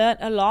 you've learnt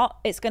a lot.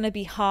 It's going to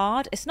be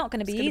hard. It's not going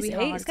to be easy.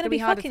 It's going to be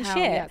fucking shit.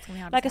 Yeah, it's gonna be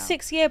hard like a as hell.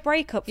 6-year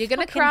breakup. You're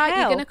going to cry.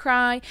 You're going to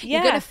cry.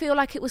 You're going to feel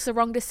like it was the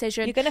wrong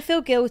decision. You're going to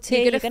feel guilty.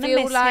 You're going to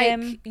feel miss like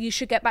him. you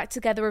should get back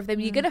together with them.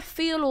 You're going to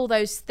feel all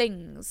those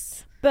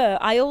things.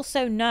 But I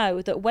also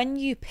know that when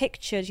you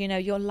pictured, you know,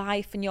 your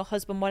life and your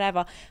husband,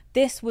 whatever,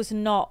 this was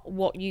not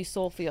what you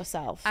saw for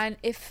yourself. And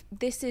if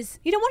this is...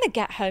 You don't want to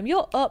get home.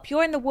 You're up.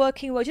 You're in the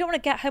working world. You don't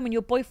want to get home and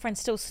your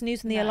boyfriend's still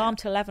snoozing the alarm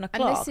till 11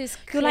 o'clock. And this is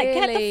You're like,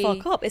 get the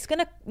fuck up. It's going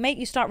to make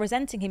you start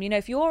resenting him. You know,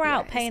 if you're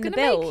out paying the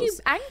bills...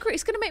 It's going to make you angry.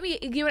 It's going to make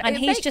me... and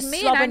he's just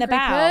slobbering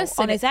about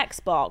on his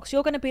Xbox.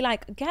 You're going to be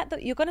like,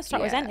 you're going to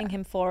start resenting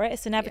him for it.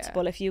 It's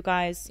inevitable if you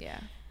guys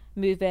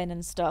move in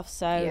and stuff.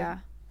 So... Yeah.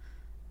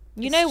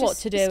 You know what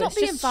to do. It's not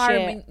the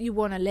environment shit. you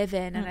want to live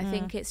in. And I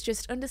think it's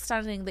just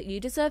understanding that you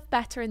deserve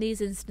better in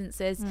these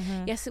instances.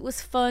 Yes, it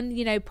was fun,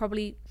 you know,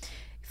 probably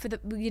for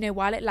the, you know,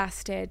 while it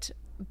lasted,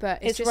 but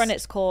it's just run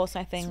its course,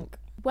 I think.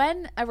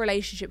 When a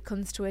relationship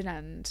comes to its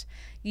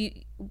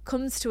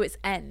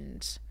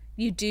end,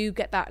 you do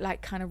get that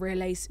like kind of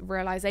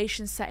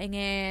realization setting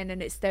in,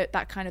 and it's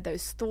that kind of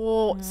those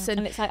thoughts,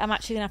 and it's like, I'm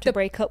actually gonna have to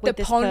break up with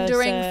this person.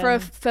 The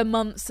pondering for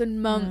months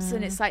and months,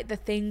 and it's like the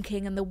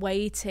thinking and the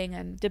waiting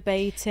and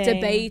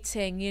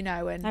debating, you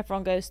know, and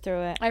everyone goes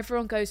through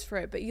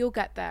it, but you'll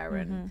get there.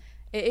 And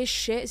it is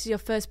shit. It's your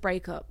first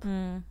breakup.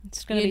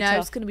 It's gonna be tough.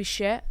 It's gonna be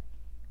shit.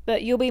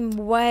 But you'll be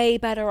way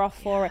better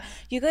off for it.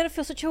 You're going to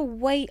feel such a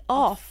weight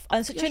off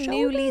and such a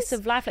new lease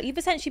of life. Like, you've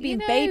essentially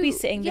been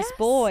babysitting this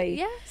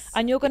boy.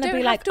 And you're going to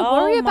be like, oh, my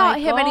God. You don't have to worry about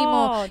him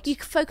anymore. You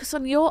can focus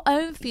on your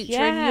own future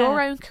and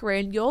your own career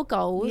and your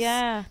goals.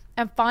 Yeah.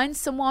 And find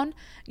someone,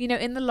 you know,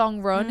 in the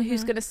long run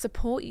who's going to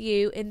support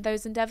you in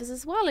those endeavours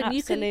as well. And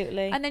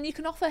absolutely. And then you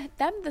can offer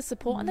them the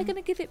support and they're going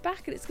to give it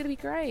back, and it's going to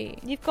be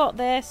great. You've got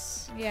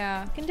this.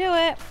 Yeah. You can do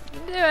it. You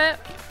can do it.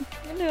 You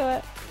can do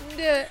it. You can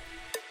do it.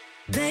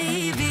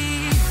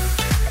 Baby,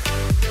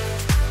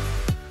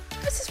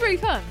 this is really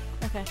fun.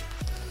 Okay.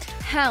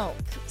 Help.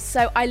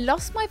 So I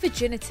lost my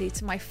virginity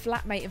to my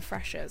flatmate in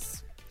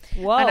Freshers.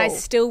 Whoa. And I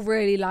still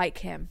really like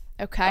him.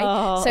 Okay.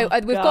 Oh, so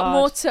we've God. got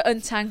more to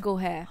untangle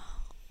here.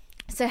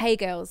 So hey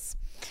girls,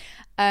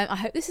 I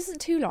hope this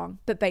isn't too long,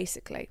 but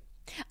basically,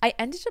 I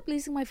ended up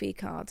losing my V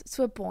card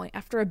to a boy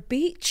after a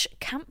beach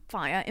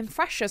campfire in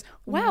Freshers.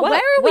 Wow, where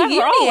are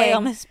we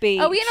on this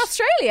beach? Are we in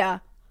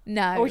Australia?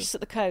 No. Or just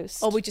at the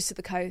coast. Or we're just at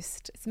the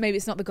coast. Maybe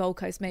it's not the Gold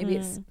Coast. Maybe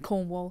it's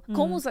Cornwall.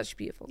 Cornwall's actually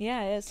beautiful.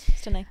 Yeah, it is.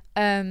 Stunning.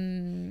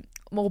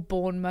 Or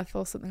Bournemouth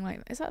or something like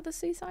that. Is that the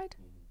seaside?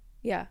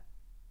 Yeah.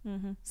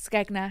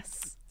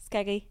 Skegness.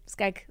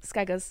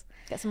 Skeggers.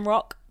 Get some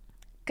rock.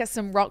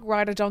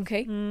 Ride a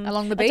donkey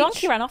along the beach. A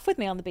donkey ran off with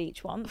me on the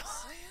beach once.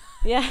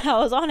 Yeah, I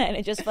was on it and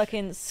it just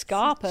fucking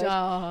scarpered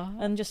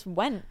and just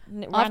went.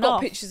 And it ran I've got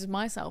off. pictures of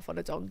myself on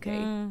a donkey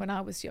when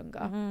I was younger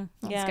on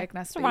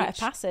Skegness It's a Beach. rite of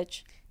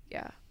passage.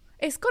 Yeah.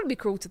 It's got to be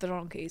cruel to the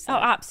donkeys. Oh,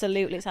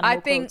 absolutely. It's animal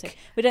cruelty.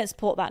 We don't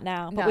support that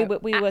now.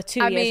 But we were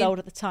 2 years old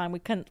at the time. We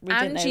didn't know.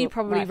 Angie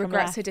probably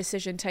regrets her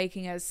decision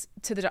taking us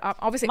to the...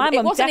 Obviously, my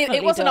mum definitely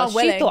it wasn't does. our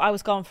willing. She thought I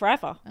was gone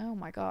forever. Oh,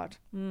 my God.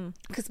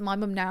 Because my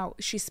mum now,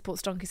 she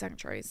supports donkey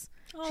sanctuaries.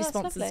 She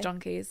sponsors lovely.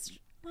 Donkeys.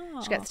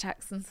 She gets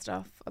texts and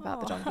stuff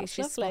about the donkeys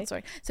she's lovely.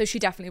 sponsoring. So she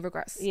definitely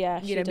regrets,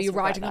 me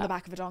riding on the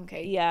back of a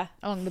donkey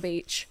along the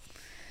beach.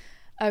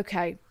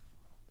 Okay.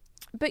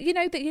 But you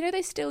know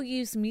they still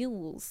use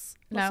mules.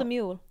 What's a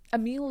mule? A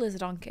mule is a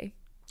donkey.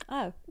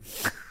 Oh.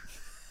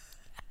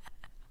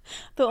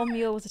 Thought a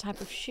mule was a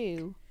type of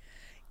shoe.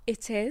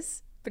 It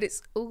is, but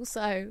it's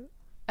also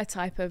a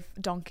type of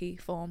donkey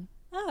form.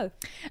 Oh.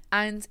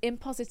 And in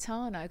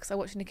Positano, because I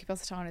watch Nikki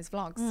Positano's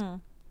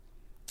vlogs,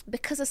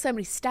 because there's so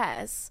many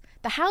stairs,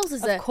 the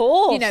houses Of are,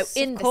 course, you know,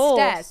 in of the course.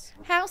 stairs.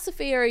 How,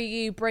 Sophia, are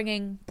you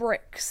bringing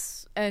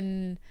bricks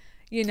and,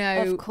 you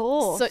know, Of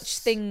course. such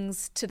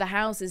things to the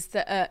houses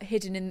that are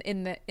hidden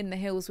in the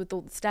hills with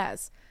all the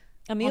stairs?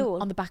 A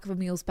mule. On the back of a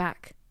mule's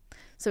back.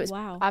 So it's,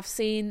 Wow. I've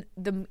seen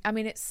them. I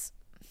mean, it's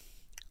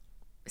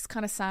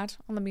kind of sad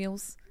on the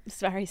mules. It's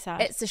very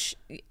sad.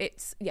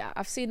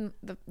 I've seen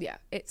it's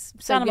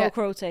It's animal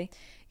cruelty.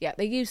 Yeah,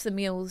 they use the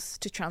mules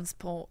to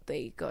transport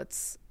the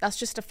goods. That's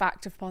just a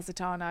fact of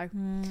Positano.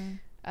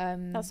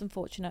 That's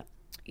unfortunate.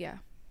 Yeah,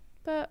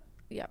 but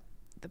yeah,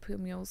 the poor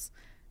mules.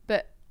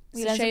 But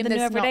We it's learn a shame something new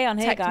there's every day not on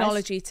here, guys.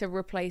 technology to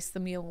replace the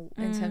mule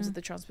in terms of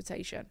the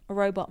transportation. A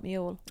robot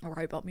mule. A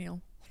robot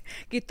mule.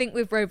 You'd think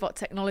with robot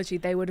technology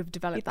they would have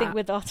developed You'd that. think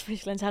with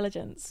artificial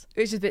intelligence.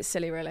 Which is a bit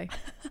silly, really.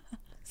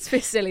 It's a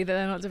bit silly that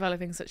they're not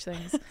developing such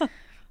things.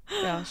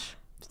 Gosh.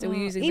 Still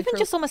using even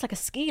just almost like a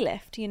ski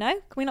lift, you know?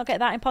 Can we not get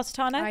that in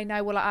Positano? I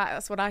know. Well,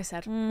 that's what I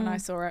said when I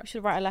saw it. We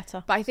should write a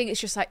letter. But I think it's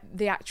just like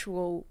the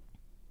actual...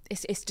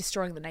 It's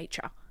destroying the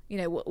nature. You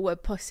know, we're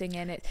putting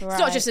in it. It's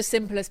not just as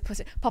simple as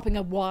popping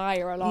a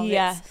wire along.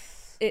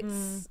 Yes.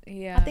 It's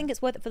yeah. I think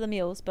it's worth it for the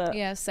mules, but...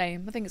 Yeah,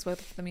 same. I think it's worth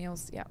it for the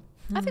mules, yeah.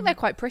 I think they're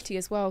quite pretty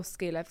as well,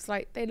 ski lifts.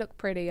 Like, they look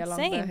pretty along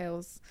the Same.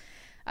 hills.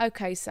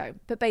 Okay, so...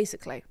 But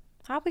basically...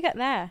 How'd we get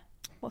there?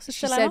 What's the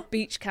She dilemma? said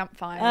beach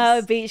campfires.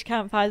 Oh, beach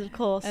campfires, of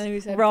course. And then we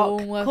said Rock,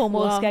 Bournemouth,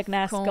 Cornwall, Wharf,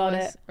 Skegness, got Cornwall.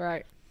 it.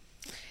 Right.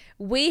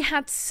 We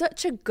had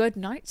such a good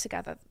night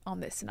together on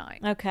this night.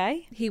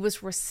 Okay. He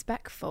was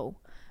respectful,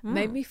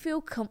 made me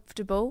feel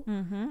comfortable,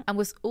 and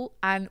was also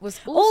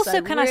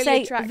Also, can I really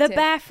say attractive. the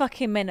bare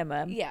fucking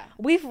minimum? Yeah.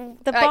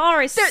 The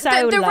bar is the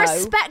so the low.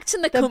 respect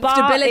and the bar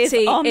comfortability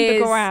is on the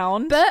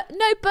ground.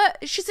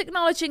 But she's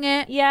acknowledging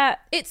it. Yeah.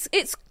 It's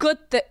good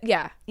that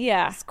Yeah.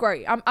 it's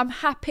great. I'm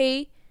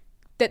happy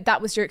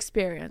that was your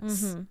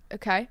experience.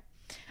 Okay,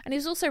 and he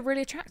was also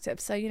really attractive.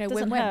 So you know,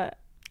 Doesn't win-win. hurt.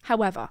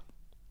 However,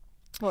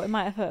 Well, it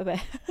might have hurt a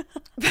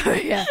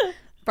bit. yeah,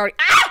 probably.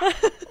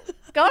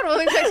 God, I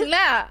wasn't expecting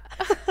that.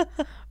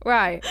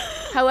 Right.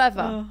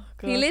 However,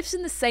 he lives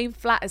in the same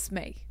flat as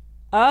me.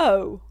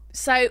 Oh.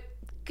 So,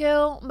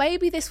 girl,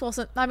 maybe this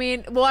wasn't. I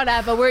mean,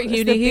 whatever. We're at It's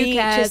uni. the Who beach,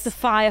 cares? it's the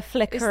fire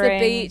flickering.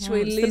 It's the beach.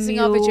 We're it's the losing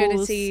our mules.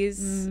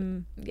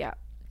 virginities. Yeah.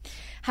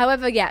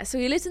 However, yeah. So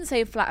he lives in the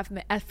same flat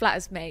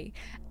as me,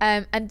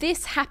 and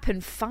this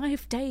happened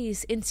 5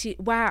 days into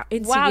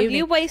uni.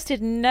 You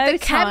wasted no The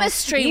time.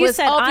 chemistry you was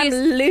said, obvious.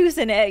 I'm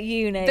losing it at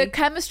uni. The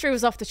chemistry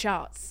was off the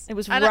charts. It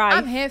was and rife.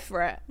 I'm here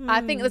for it.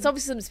 I think there's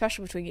obviously something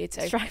special between you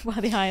two. Strike while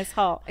the iron's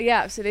hot.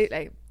 Yeah,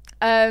 absolutely.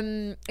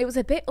 It was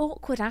a bit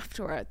awkward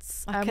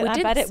afterwards. I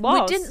bet it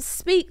was. We didn't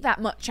speak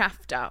that much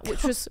after,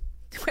 which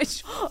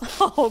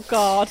Oh,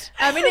 God.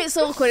 I mean, it's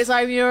awkward. It's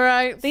like, you're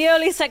right. The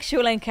early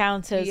sexual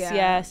encounters,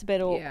 yeah, it's a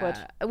bit awkward.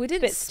 Yeah. We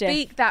didn't Bit stiff.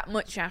 speak that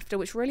much after,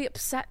 which really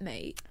upset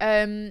me.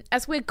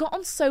 As we got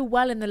on so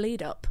well in the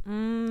lead up.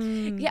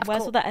 Yeah,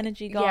 Where's all that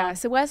energy gone? Yeah,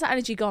 so where's that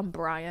energy gone,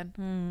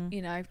 Brian?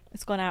 You know.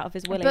 It's gone out of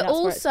his willing. But That's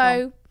where it's also,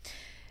 gone.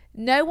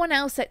 no one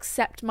else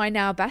except my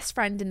now best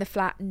friend in the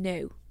flat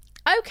knew.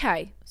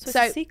 Okay. So it's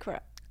a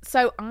secret.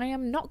 So I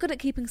am not good at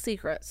keeping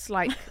secrets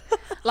like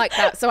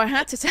that. So I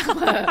had to tell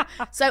her.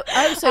 So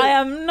I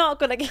am not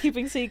good at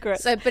keeping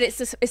secrets. So, but it's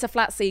a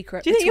flat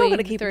secret. Do you think you're good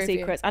at between the keeping three of you.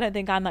 secrets? I don't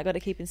think I'm that good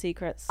at keeping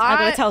secrets. I'm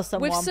going to tell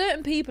someone. With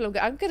certain people,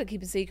 I'm good at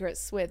keeping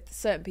secrets with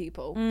certain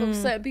people. But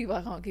with certain people,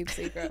 I can't keep a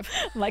secret.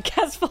 I'm like,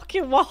 guess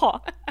fucking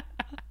what?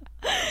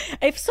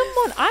 If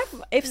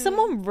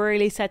someone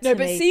really said to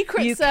but me,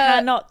 secrets you are-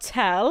 cannot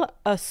tell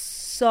a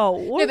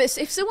soul. No, but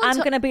if someone I'm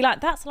going to be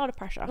like, that's a lot of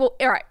pressure. Well,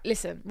 all right,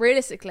 listen,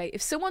 realistically,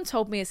 if someone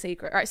told me a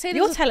secret, all right, say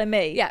You're telling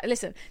me. Yeah,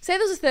 listen, say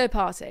there was a third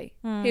party.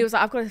 He was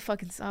like, I've got a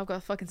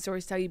fucking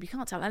story to tell you, but you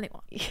can't tell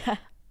anyone. Yeah.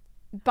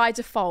 By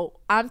default,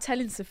 I'm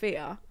telling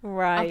Sophia.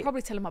 Right. I'm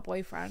probably telling my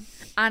boyfriend,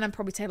 and I'm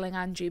probably telling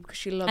Angie because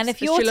she loves. And if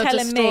she you're loves a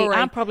telling me, story.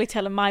 I'm probably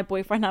telling my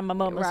boyfriend and my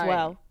mum as Right.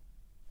 well.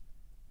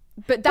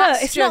 But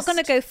that's it's just, not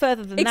going to go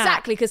further than that.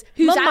 Exactly, because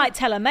Mum might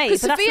tell her mate,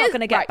 but that's not going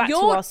to get back to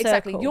our circle.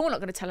 Exactly, you're not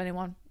going to tell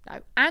anyone. No,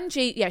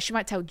 Angie, yeah, she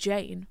might tell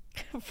Jane,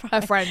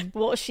 her friend.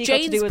 What's she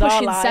Jane's got to do with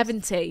pushing our lives?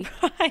 70.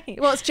 Right.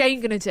 What's Jane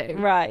going to do?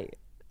 Right.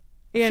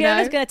 You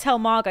Fiona's know? going to tell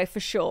Margot for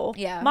sure.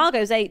 Yeah.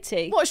 Margot's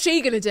 80. What's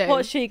she going to do?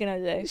 What's she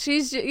going to do?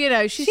 She's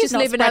she's just not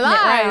living her spreading it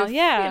life. round,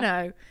 yeah. You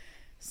know.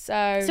 So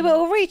it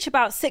will reach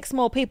about 6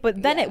 more people,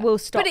 but then it will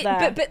stop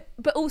there.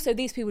 But also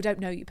these people don't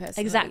know you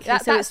personally. Exactly.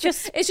 So So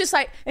it's just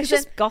like it's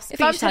just gossip.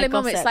 If I'm telling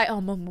mum, it's gossip. like,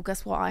 oh mum, well,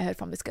 guess what I heard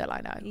from this girl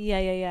I know.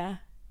 Yeah.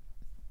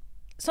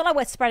 It's not like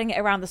we're spreading it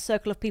around the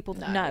circle of people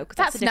that know, because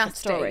that's a different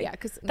nasty, story. Yeah,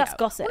 because that's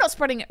gossip. We're not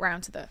spreading it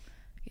around to the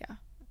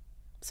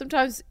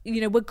Sometimes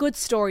we're good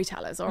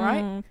storytellers. All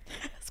right,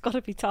 It's got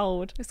to be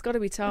told. it's got to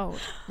be told.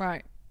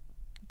 Right.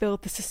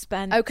 Build the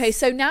suspense. Okay,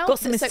 so now got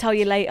something to tell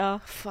you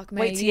later. Fuck me.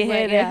 Wait till you hear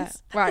wait, yeah.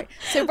 this. Right.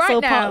 So It's right all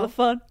now, part of the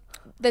fun.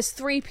 there's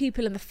 3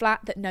 people in the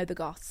flat that know the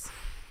goss.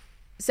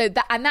 So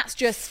that's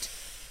just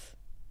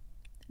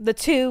The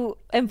 2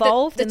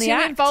 involved the in the 2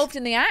 act. involved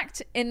in the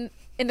act in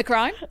the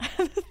crime,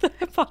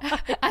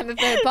 and the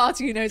third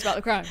party who knows about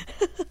the crime.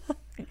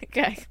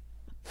 Okay.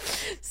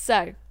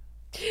 So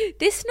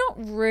this not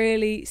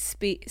really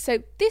speaking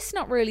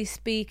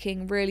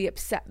really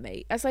upset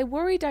me, as I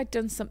worried I'd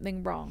done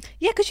something wrong.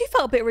 Yeah, because you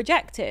felt a bit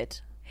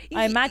rejected,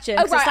 I imagine.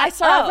 Oh,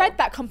 right. I read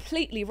that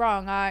completely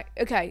wrong. So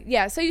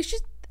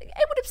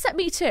it would upset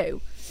me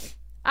too.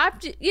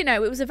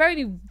 It was a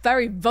very,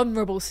 very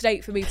vulnerable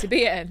state for me to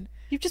be in.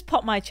 You've just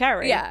popped my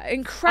cherry. Yeah,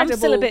 incredible. I'm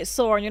still a bit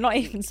sore and you're not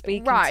even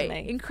speaking to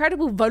me.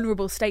 Incredible,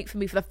 vulnerable state for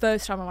me for the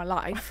first time in my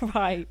life.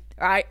 Right.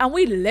 And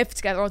we lived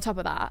together on top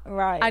of that.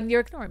 Right. And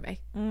you're ignoring me.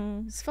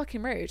 It's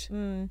fucking rude.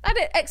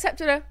 I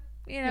accepted a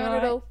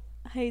little...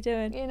 How you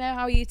doing?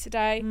 How are you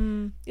today?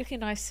 Looking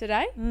nice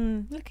today.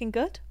 Looking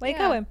good. Where you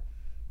going?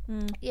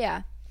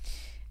 Yeah.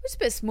 It was a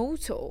bit of small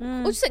talk.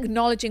 Or just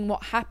acknowledging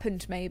what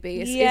happened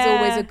maybe is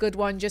always a good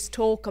one. Just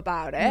talk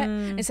about it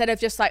instead of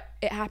just like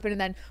it happened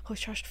and then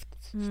hush hush.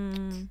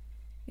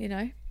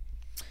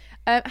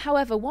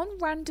 However, one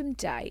random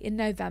day in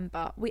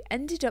November, we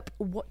ended up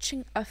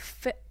watching a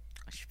film.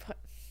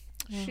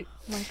 Oh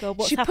my God,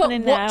 what's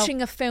happening now?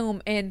 Watching a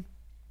film in...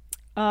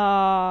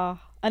 a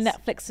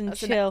Netflix and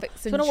chill. Do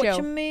you want to watch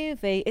a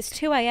movie? It's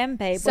 2 a.m,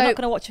 babe. We're not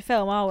going to watch a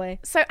film, are we?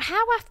 So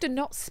how, after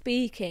not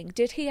speaking,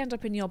 did he end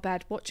up in your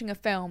bed watching a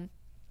film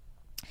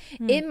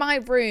in my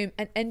room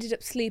and ended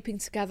up sleeping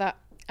together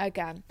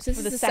again? So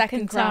this is the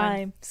second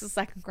crime. This is the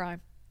second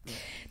crime.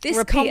 This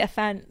repeat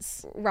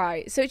offence.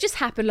 Right. So it just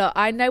happened. Look,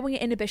 I know when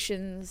your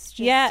inhibitions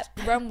just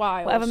run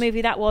wild. Whatever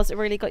movie that was, it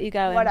really got you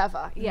going.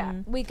 Whatever. Yeah,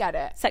 we get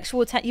it.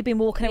 Sexual you've been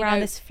walking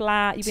around this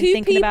flat. You've been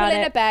thinking about it. 2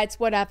 people in a bed,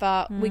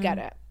 whatever. We get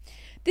it.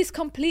 This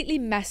completely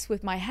messed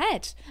with my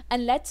head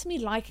and led to me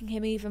liking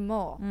him even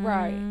more.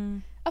 Right.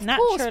 Of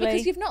course,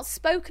 because you've not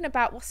spoken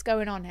about what's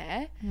going on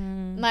here.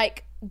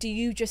 Like, do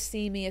you just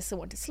see me as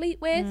someone to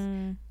sleep with?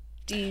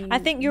 I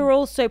think you're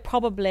also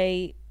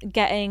probably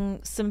getting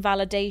some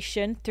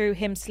validation through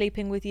him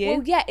sleeping with you.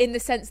 Well, yeah, in the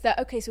sense that,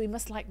 okay, so he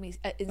must like me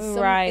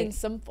in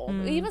some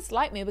form. He must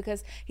like me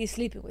because he's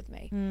sleeping with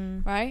me,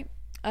 right?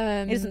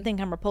 He doesn't think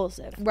I'm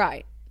repulsive.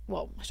 Right.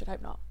 Well, I should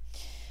hope not.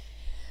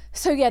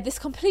 So yeah, this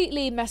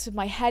completely messed with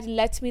my head and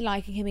led to me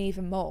liking him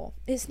even more.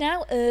 It's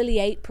now early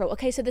April.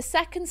 Okay, so the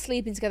second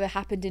sleeping together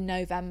happened in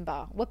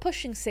November. We're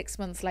pushing 6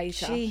 months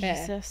later.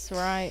 Jesus, here.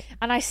 right.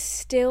 And I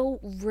still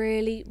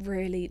really,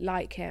 really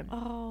like him.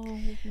 Oh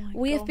my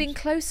We have been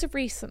closer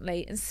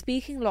recently and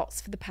speaking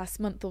lots for the past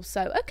month or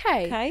so.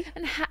 Okay.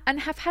 And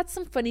have had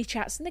some funny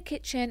chats in the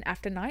kitchen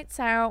after nights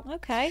out.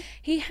 Okay.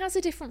 He has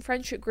a different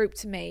friendship group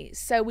to me,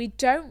 so we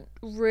don't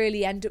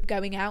really end up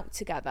going out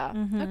together.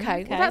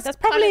 Okay. Well, that's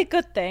probably a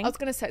good thing. I was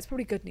going to say, it's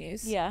probably good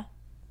news. Yeah.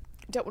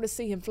 Don't want to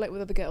see him flirt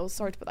with other girls.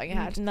 Sorry to put that in your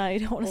head. No, you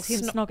don't want to see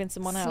him snogging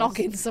someone else.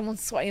 Snogging someone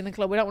sweaty in the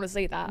club. We don't want to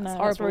see that. No, it's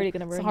horrible. that's really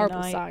going to ruin It's a horrible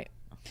night.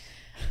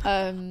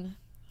 sight.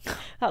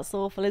 That's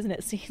awful, isn't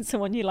it? Seeing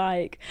someone you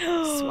like.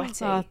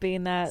 Sweaty. I've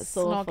been there. It's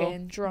snogging,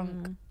 awful.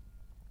 drunk.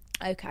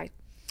 Okay.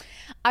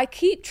 I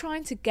keep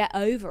trying to get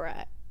over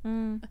it.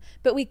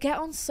 But we get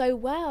on so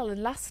well.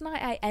 And last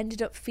night I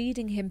ended up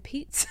feeding him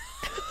pizza.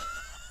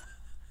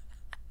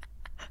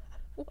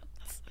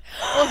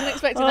 I wasn't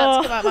expecting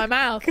that to come out of my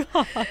mouth.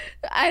 God.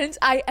 And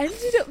I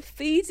ended up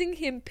feeding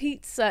him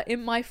pizza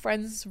in my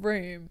friend's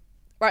room.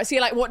 Right, so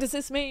you're like, what does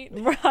this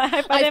mean? Right,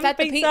 I fed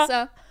the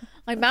pizza.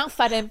 I mouth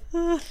fed him.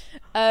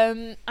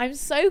 I'm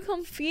so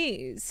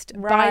confused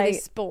by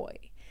this boy.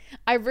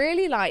 I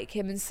really like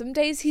him, and some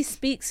days he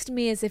speaks to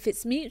me as if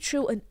it's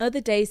mutual, and other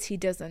days he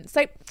doesn't.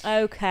 So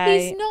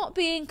he's not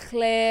being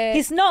clear.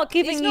 He's not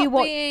giving you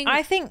what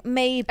I think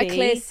maybe a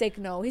clear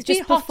signal. He's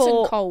just hot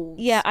and cold.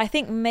 Yeah, I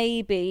think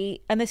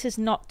maybe, and this is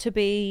not to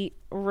be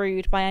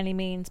rude by any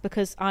means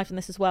because I've done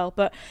this as well,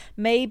 but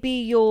maybe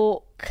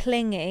you're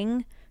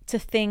clinging to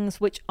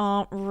things which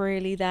aren't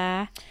really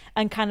there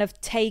and kind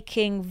of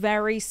taking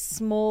very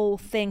small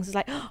things. It's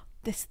like, oh,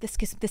 this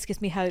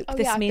gives me hope.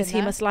 This means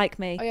he must like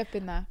me. Oh, yeah, I've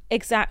been there.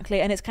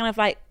 Exactly. And it's kind of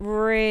like,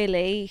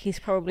 really, he's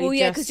probably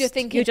because you're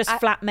thinking you're just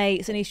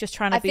flatmates and he's just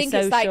trying to be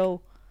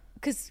social.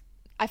 Because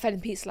I fed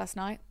him pizza last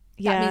night.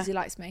 Yeah. That means he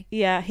likes me.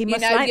 Yeah, he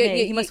must like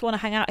me. He must want to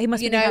hang out. He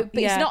must, but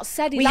he's not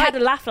said he We had a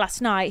laugh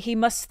last night. He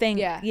must think,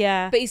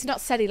 yeah. But he's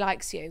not said he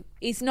likes you.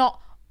 He's not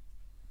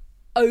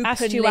openly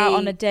asked you out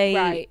on a date.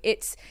 Right.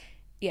 It's,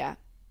 yeah.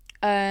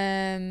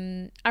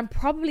 I'm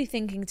probably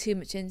thinking too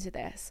much into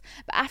this,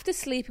 but after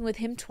sleeping with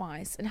him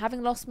twice and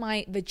having lost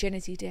my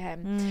virginity to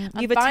him,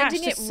 I'm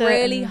finding it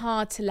really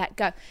hard to let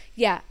go.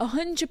 Yeah,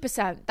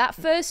 100%. That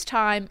first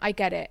time, I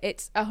get it.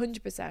 It's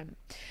 100%.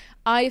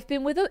 I've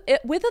been with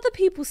other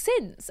people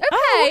since. Okay.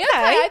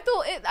 I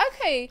thought it.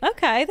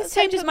 Okay, that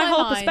changes my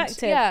whole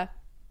perspective. Yeah,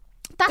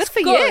 that's good for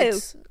you.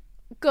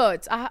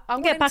 Good. I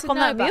want get back on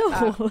that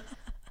mule.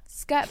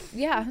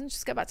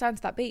 Just get back down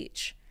to that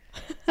beach.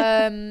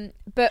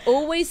 But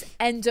always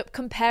end up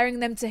comparing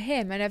them to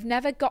him, and I've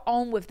never got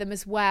on with them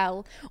as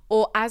well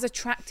or as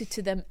attracted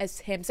to them as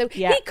him. So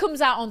he comes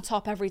out on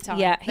top every time.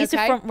 Yeah, he's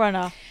a front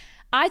runner.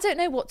 I don't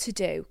know what to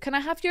do. Can I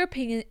have your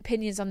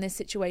opinions on this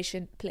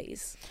situation,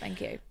 please?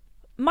 Thank you.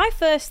 My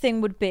first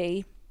thing would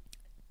be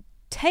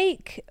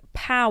take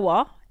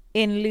power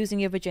in losing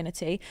your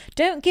virginity,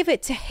 don't give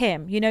it to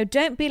him. You know,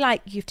 don't be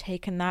like, you've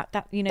taken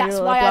that, you know,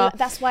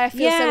 that's why I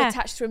feel so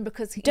attached to him,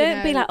 because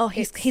don't be like, oh,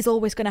 he's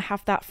always going to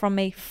have that from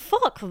me.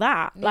 Fuck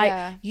that.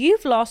 Like,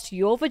 you've lost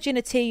your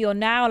virginity. You're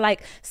now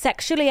like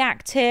sexually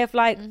active.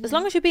 Like, as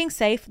long as you're being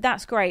safe,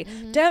 that's great.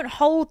 Don't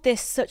hold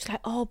this such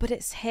like, oh, but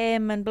it's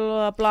him and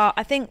blah, blah, blah.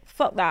 I think,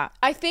 fuck that.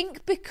 I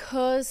think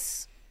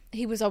because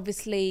he was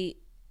obviously,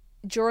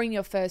 during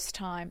your first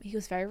time, he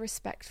was very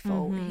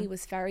respectful. He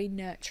was very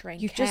nurturing,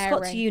 You've caring. just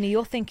got to uni.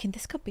 You're thinking,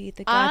 this could be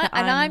the guy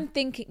I'm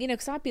thinking, you know,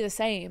 because I'd be the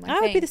same. I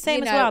would be the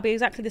same as well. I'd be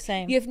exactly the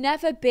same. You've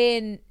never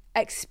been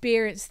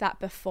experienced that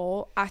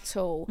before at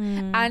all.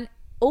 And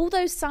all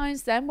those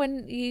signs then,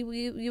 when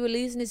you were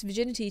losing his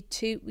virginity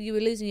you were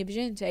losing your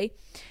virginity,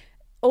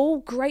 all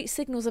great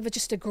signals of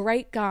just a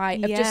great guy,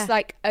 of just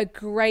like a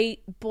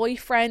great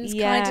boyfriend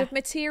kind of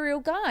material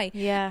guy.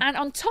 And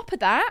on top of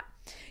that,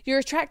 you're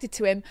attracted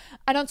to him,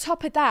 and on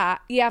top of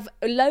that, you have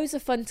loads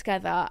of fun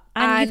together,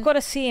 and you've got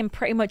to see him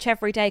pretty much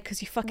every day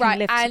because you fucking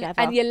live together,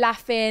 and you're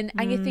laughing,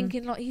 and you're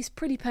thinking, like, he's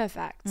pretty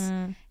perfect.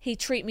 He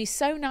treated me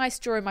so nice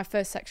during my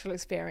first sexual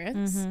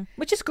experience,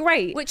 which is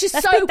great. Which is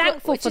Let's so be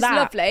thankful which for is that.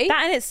 Lovely.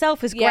 That in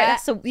itself is great.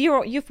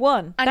 You've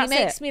won, and that's he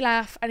makes it. me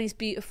laugh, and he's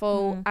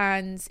beautiful,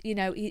 and you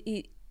know,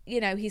 he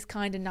he's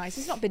kind of nice.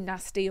 He's not been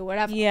nasty or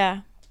whatever.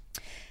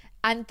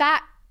 And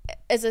that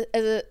as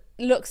a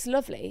looks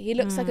lovely. He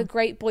looks like a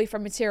great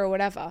boyfriend material or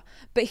whatever,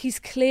 but he's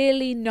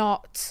clearly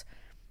not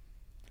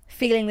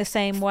feeling the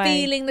same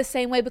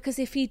way. Because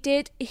if he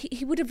did,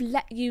 he would have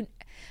let you.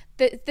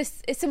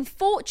 It's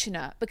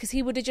unfortunate because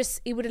he would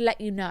have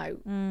let you know,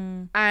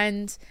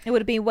 and it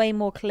would have been way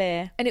more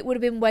clear. And it would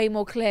be way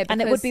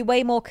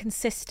more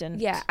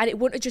consistent. Yeah, and it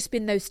wouldn't have just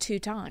been those 2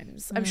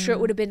 times. I'm sure it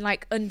would have been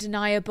like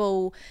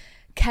undeniable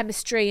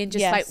chemistry and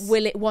just like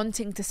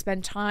wanting to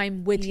spend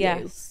time with you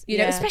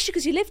know, especially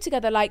because you live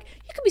together. Like,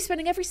 you could be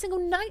spending every single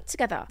night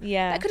together.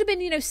 That could have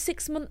been, you know,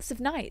 6 months of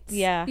nights.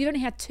 You've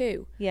only had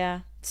 2.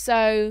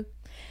 So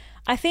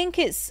I think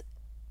it's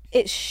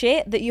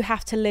shit that you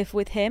have to live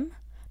with him.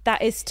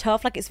 That is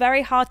tough. Like, it's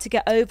very hard to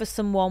get over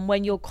someone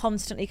when you're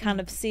constantly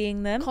kind of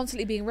seeing them,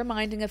 constantly being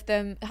reminding of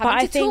them,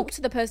 having to talk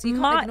to the person. You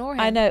can't ignore him.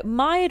 I know.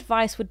 My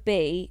advice would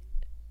be,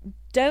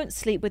 don't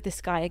sleep with this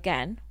guy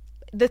again.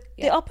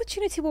 The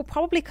opportunity will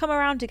probably come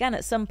around again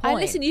at some point.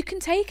 And listen, you can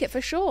take it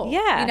for sure.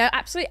 You know,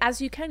 absolutely, as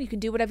you can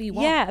do whatever you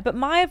want. Yeah, but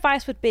my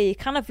advice would be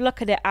kind of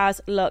look at it as,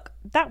 look,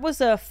 that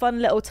was a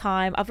fun little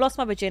time. I've lost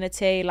my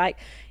virginity. Like,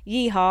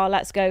 yeehaw,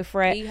 let's go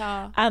for it.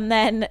 Yeehaw. And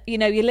then, you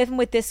know, you're living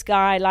with this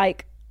guy,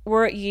 like,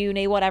 we're at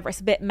uni, whatever, it's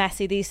a bit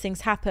messy, these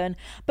things happen,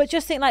 but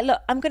just think like, look,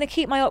 I'm going to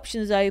keep my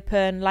options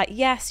open. Like,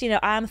 yes, you know,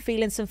 I am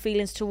feeling some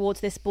feelings towards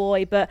this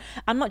boy, but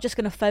I'm not just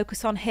going to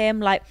focus on him.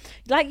 Like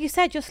you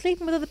said, you're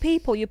sleeping with other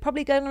people, you're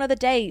probably going on other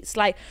dates.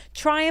 Like,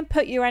 try and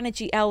put your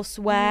energy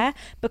elsewhere,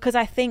 because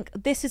I think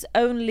this is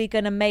only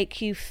going to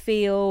make you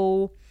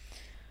feel,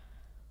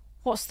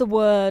 what's the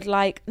word,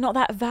 like, not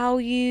that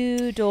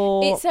valued,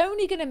 or it's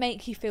only going to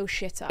make you feel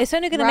shitter. It's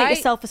only going to make your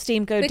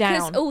self-esteem go down.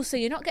 Because also,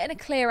 you're not getting a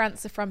clear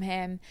answer from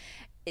him.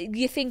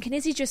 You're thinking,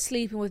 is he just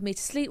sleeping with me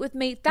to sleep with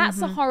me?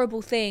 That's a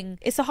horrible thing.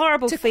 It's a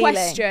horrible to feeling.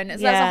 Question.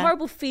 That's a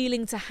horrible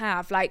feeling to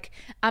have. Like,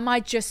 am I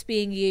just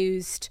being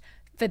used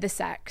for the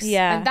sex?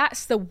 And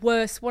that's the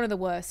worst, one of the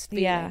worst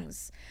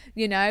feelings.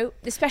 You know,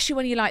 especially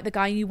when you like the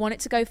guy and you want it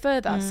to go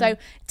further. So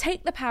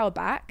take the power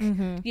back.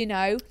 You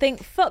know,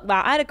 think, fuck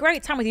that, I had a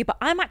great time with you, but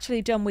I'm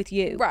actually done with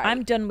you.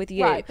 I'm done with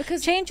you.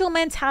 Because change your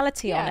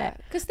mentality on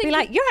it. Because be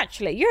like, you're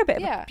a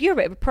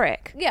bit of a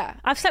prick.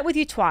 I've slept with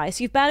you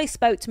twice. You've barely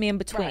spoke to me in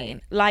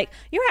between. Like,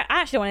 I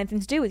actually don't want anything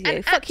to do with you.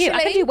 And fuck you.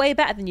 I can do way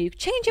better than you.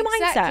 Change your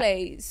mindset.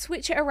 Exactly.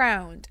 Switch it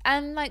around.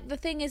 And like, the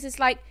thing is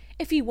like,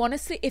 if you want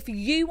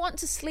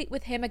to sleep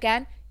with him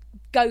again,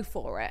 go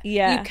for it.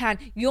 You can.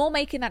 You're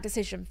making that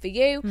decision for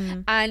you.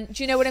 And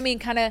do you know what I mean?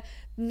 Kind of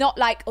not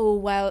like, oh,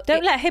 well,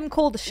 don't let him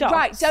call the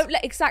shots.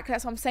 Exactly,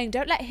 that's what I'm saying.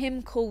 Don't let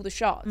him call the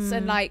shots.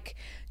 And like,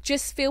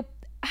 just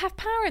have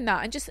power in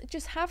that, and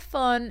just have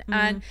fun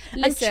and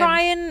listen. And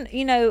try and,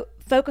 you know,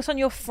 focus on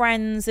your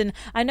friends. And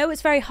I know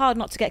it's very hard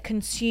not to get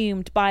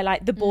consumed by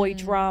like the boy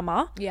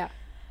drama.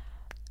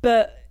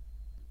 But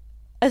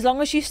as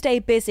long as you stay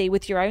busy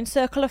with your own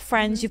circle of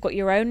friends, you've got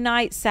your own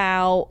nights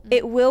out,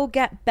 it will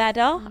get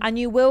better, and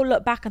you will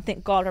look back and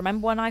think, God,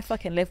 remember when I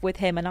fucking lived with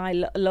him and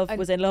I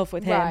was in love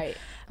with him?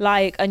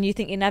 Like, and you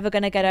think you're never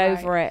going to get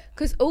over it.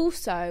 Because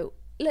also,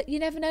 look, you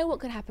never know what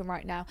could happen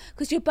right now,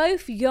 because you're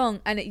both young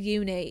and at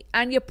uni,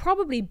 and you're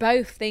probably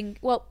both think,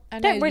 well, I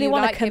know don't really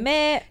want to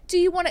commit. Do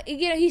you want to,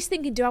 you know, he's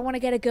thinking, do I want to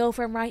get a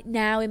girlfriend right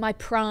now in my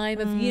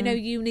prime of, you know,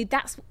 uni?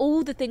 That's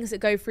all the things that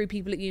go through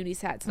people at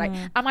uni's heads. Like,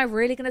 am I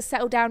really going to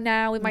settle down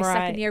now in my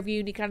second year of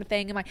uni kind of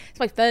thing? It's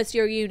my first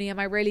year of uni. Am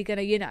I really going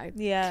to, you know?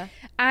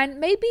 And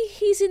maybe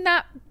he's in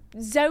that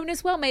zone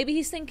as well. Maybe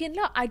he's thinking,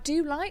 look, I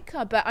do like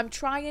her, but I'm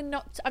trying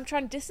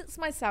to distance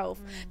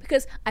myself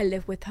because I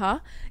live with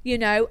her, you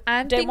know,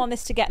 and don't want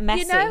this to get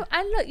messy, you know.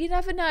 And look, you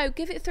never know,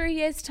 give it 3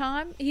 years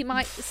time, he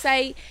might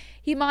say,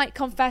 he might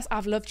confess,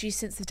 I've loved you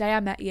since the day I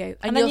met you.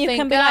 And then you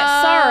can be like,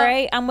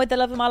 sorry, I'm with the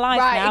love of my life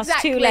now.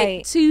 Exactly.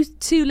 It's too late.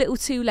 Too little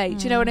too late.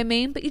 Do you know what I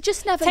mean? But you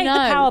just never Take know.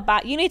 the power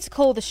back. You need to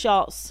call the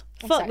shots.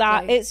 Fuck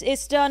that.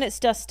 It's done. It's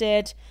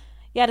dusted.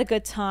 You had a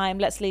good time.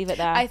 Let's leave it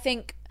there. I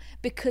think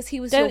because he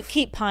was... Don't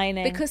keep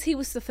pining. Because he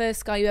was the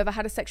first guy you ever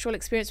had a sexual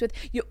experience with,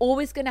 you're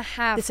always going to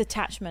have... this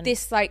attachment.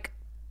 This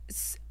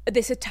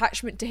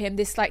attachment to him,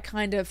 this like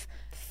kind of...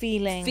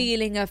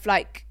 Feeling of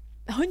like...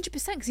 100%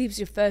 because he was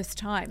your first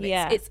time.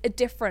 It's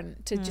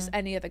different to just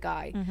any other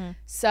guy.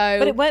 So,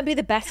 but it won't be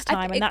the best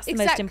time, and that's the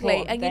most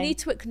important thing. And you need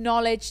to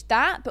acknowledge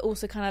that, but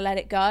also kind of let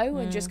it go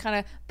and just kind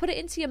of put it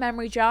into your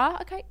memory jar.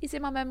 Okay, he's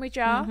in my memory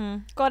jar.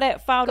 Got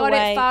it, filed it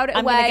away.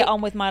 I'm going to get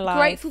on with my life.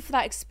 Grateful for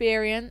that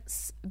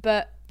experience,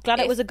 but glad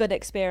it was a good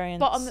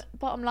experience.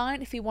 Bottom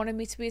line, if he wanted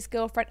me to be his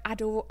girlfriend,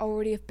 I'd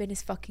already have been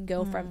his fucking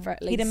girlfriend for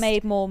at least. He'd have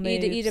made more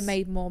moves. He'd have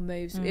made more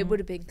moves. It would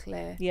have been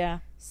clear. Yeah.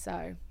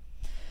 So...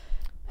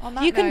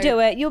 You can do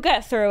it. You'll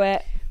get through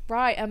it.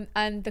 Right,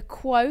 and the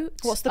quote.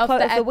 What's the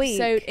quote of the week?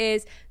 Episode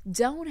is,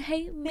 "Don't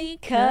hate me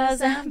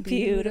 'cause I'm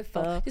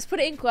beautiful." Just put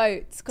it in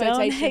quotes,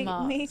 quotation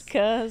marks. Don't hate me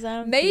 'cause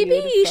I'm Maybe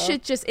beautiful. you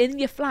should just in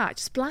your flat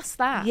just blast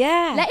that.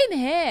 Yeah. Let him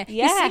hear.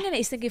 Yeah. He's singing it.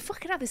 He's thinking,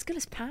 "Fucking hell, this girl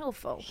is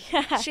powerful.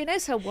 Yeah. She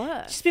knows her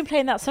work." She's been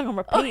playing that song on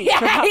repeat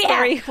for about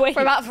 3 weeks.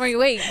 For about 3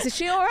 weeks. Is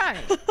she all right?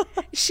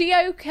 Is she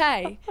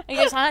okay? And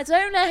he goes, "I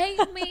don't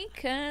hate me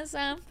 'cause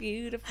I'm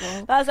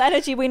beautiful." That's the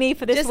energy we need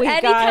for this just week,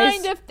 any guys.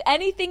 kind of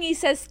anything he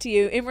says to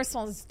you in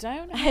response,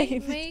 "Don't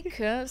hate me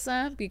 'cause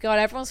I'm..." God,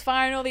 everyone's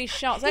firing all these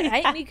shots. "Don't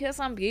hate me 'cause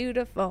I'm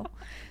beautiful."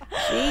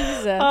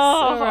 Jesus.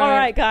 All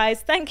right,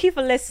 guys. Thank you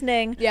for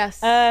listening. Yes.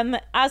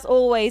 As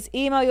always,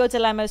 email your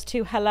dilemmas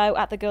to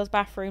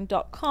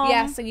hello@thegirlsbathroom.com.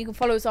 Yes, and you can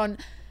follow us on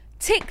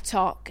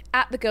TikTok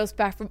at The Girls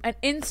Bathroom and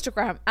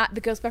Instagram at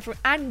The Girls Bathroom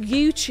and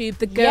YouTube,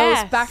 The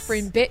Girls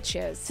Bathroom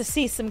Bitches. To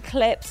see some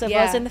clips of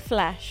us in the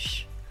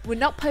flesh. We're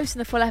not posting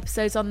the full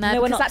episodes on there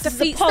No, we're because not. that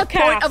defeats the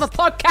point of a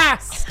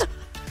podcast.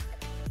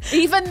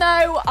 Even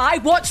though I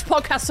watch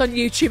podcasts on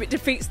YouTube, it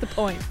defeats the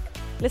point.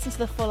 Listen to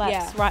the full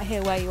eps right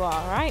here where you are,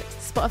 all right?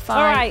 Spotify,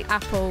 all right.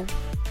 Apple,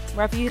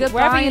 wherever you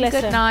Goodbye and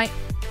listen. Good night.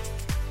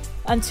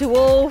 And to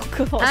all,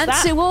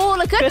 to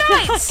all, a good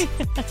night.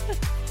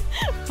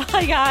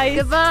 Bye, guys.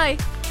 Goodbye.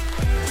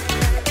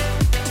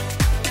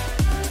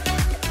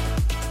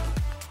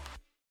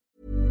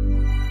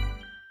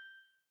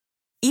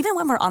 Even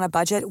when we're on a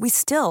budget, we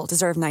still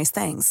deserve nice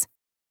things.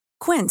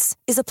 Quince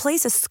is a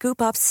place to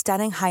scoop up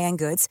stunning high-end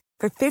goods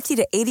for 50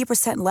 to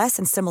 80% less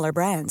than similar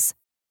brands.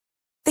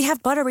 They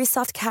have buttery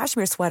soft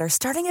cashmere sweaters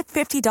starting at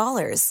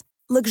 $50,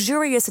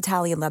 luxurious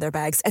Italian leather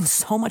bags, and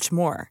so much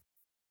more.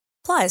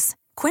 Plus,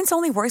 Quince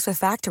only works with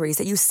factories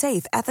that use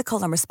safe,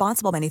 ethical, and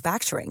responsible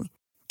manufacturing.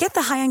 Get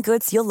the high-end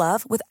goods you'll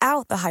love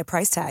without the high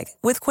price tag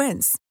with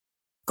Quince.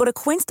 Go to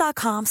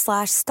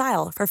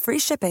quince.com/style for free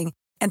shipping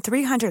and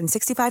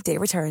 365-day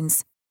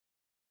returns.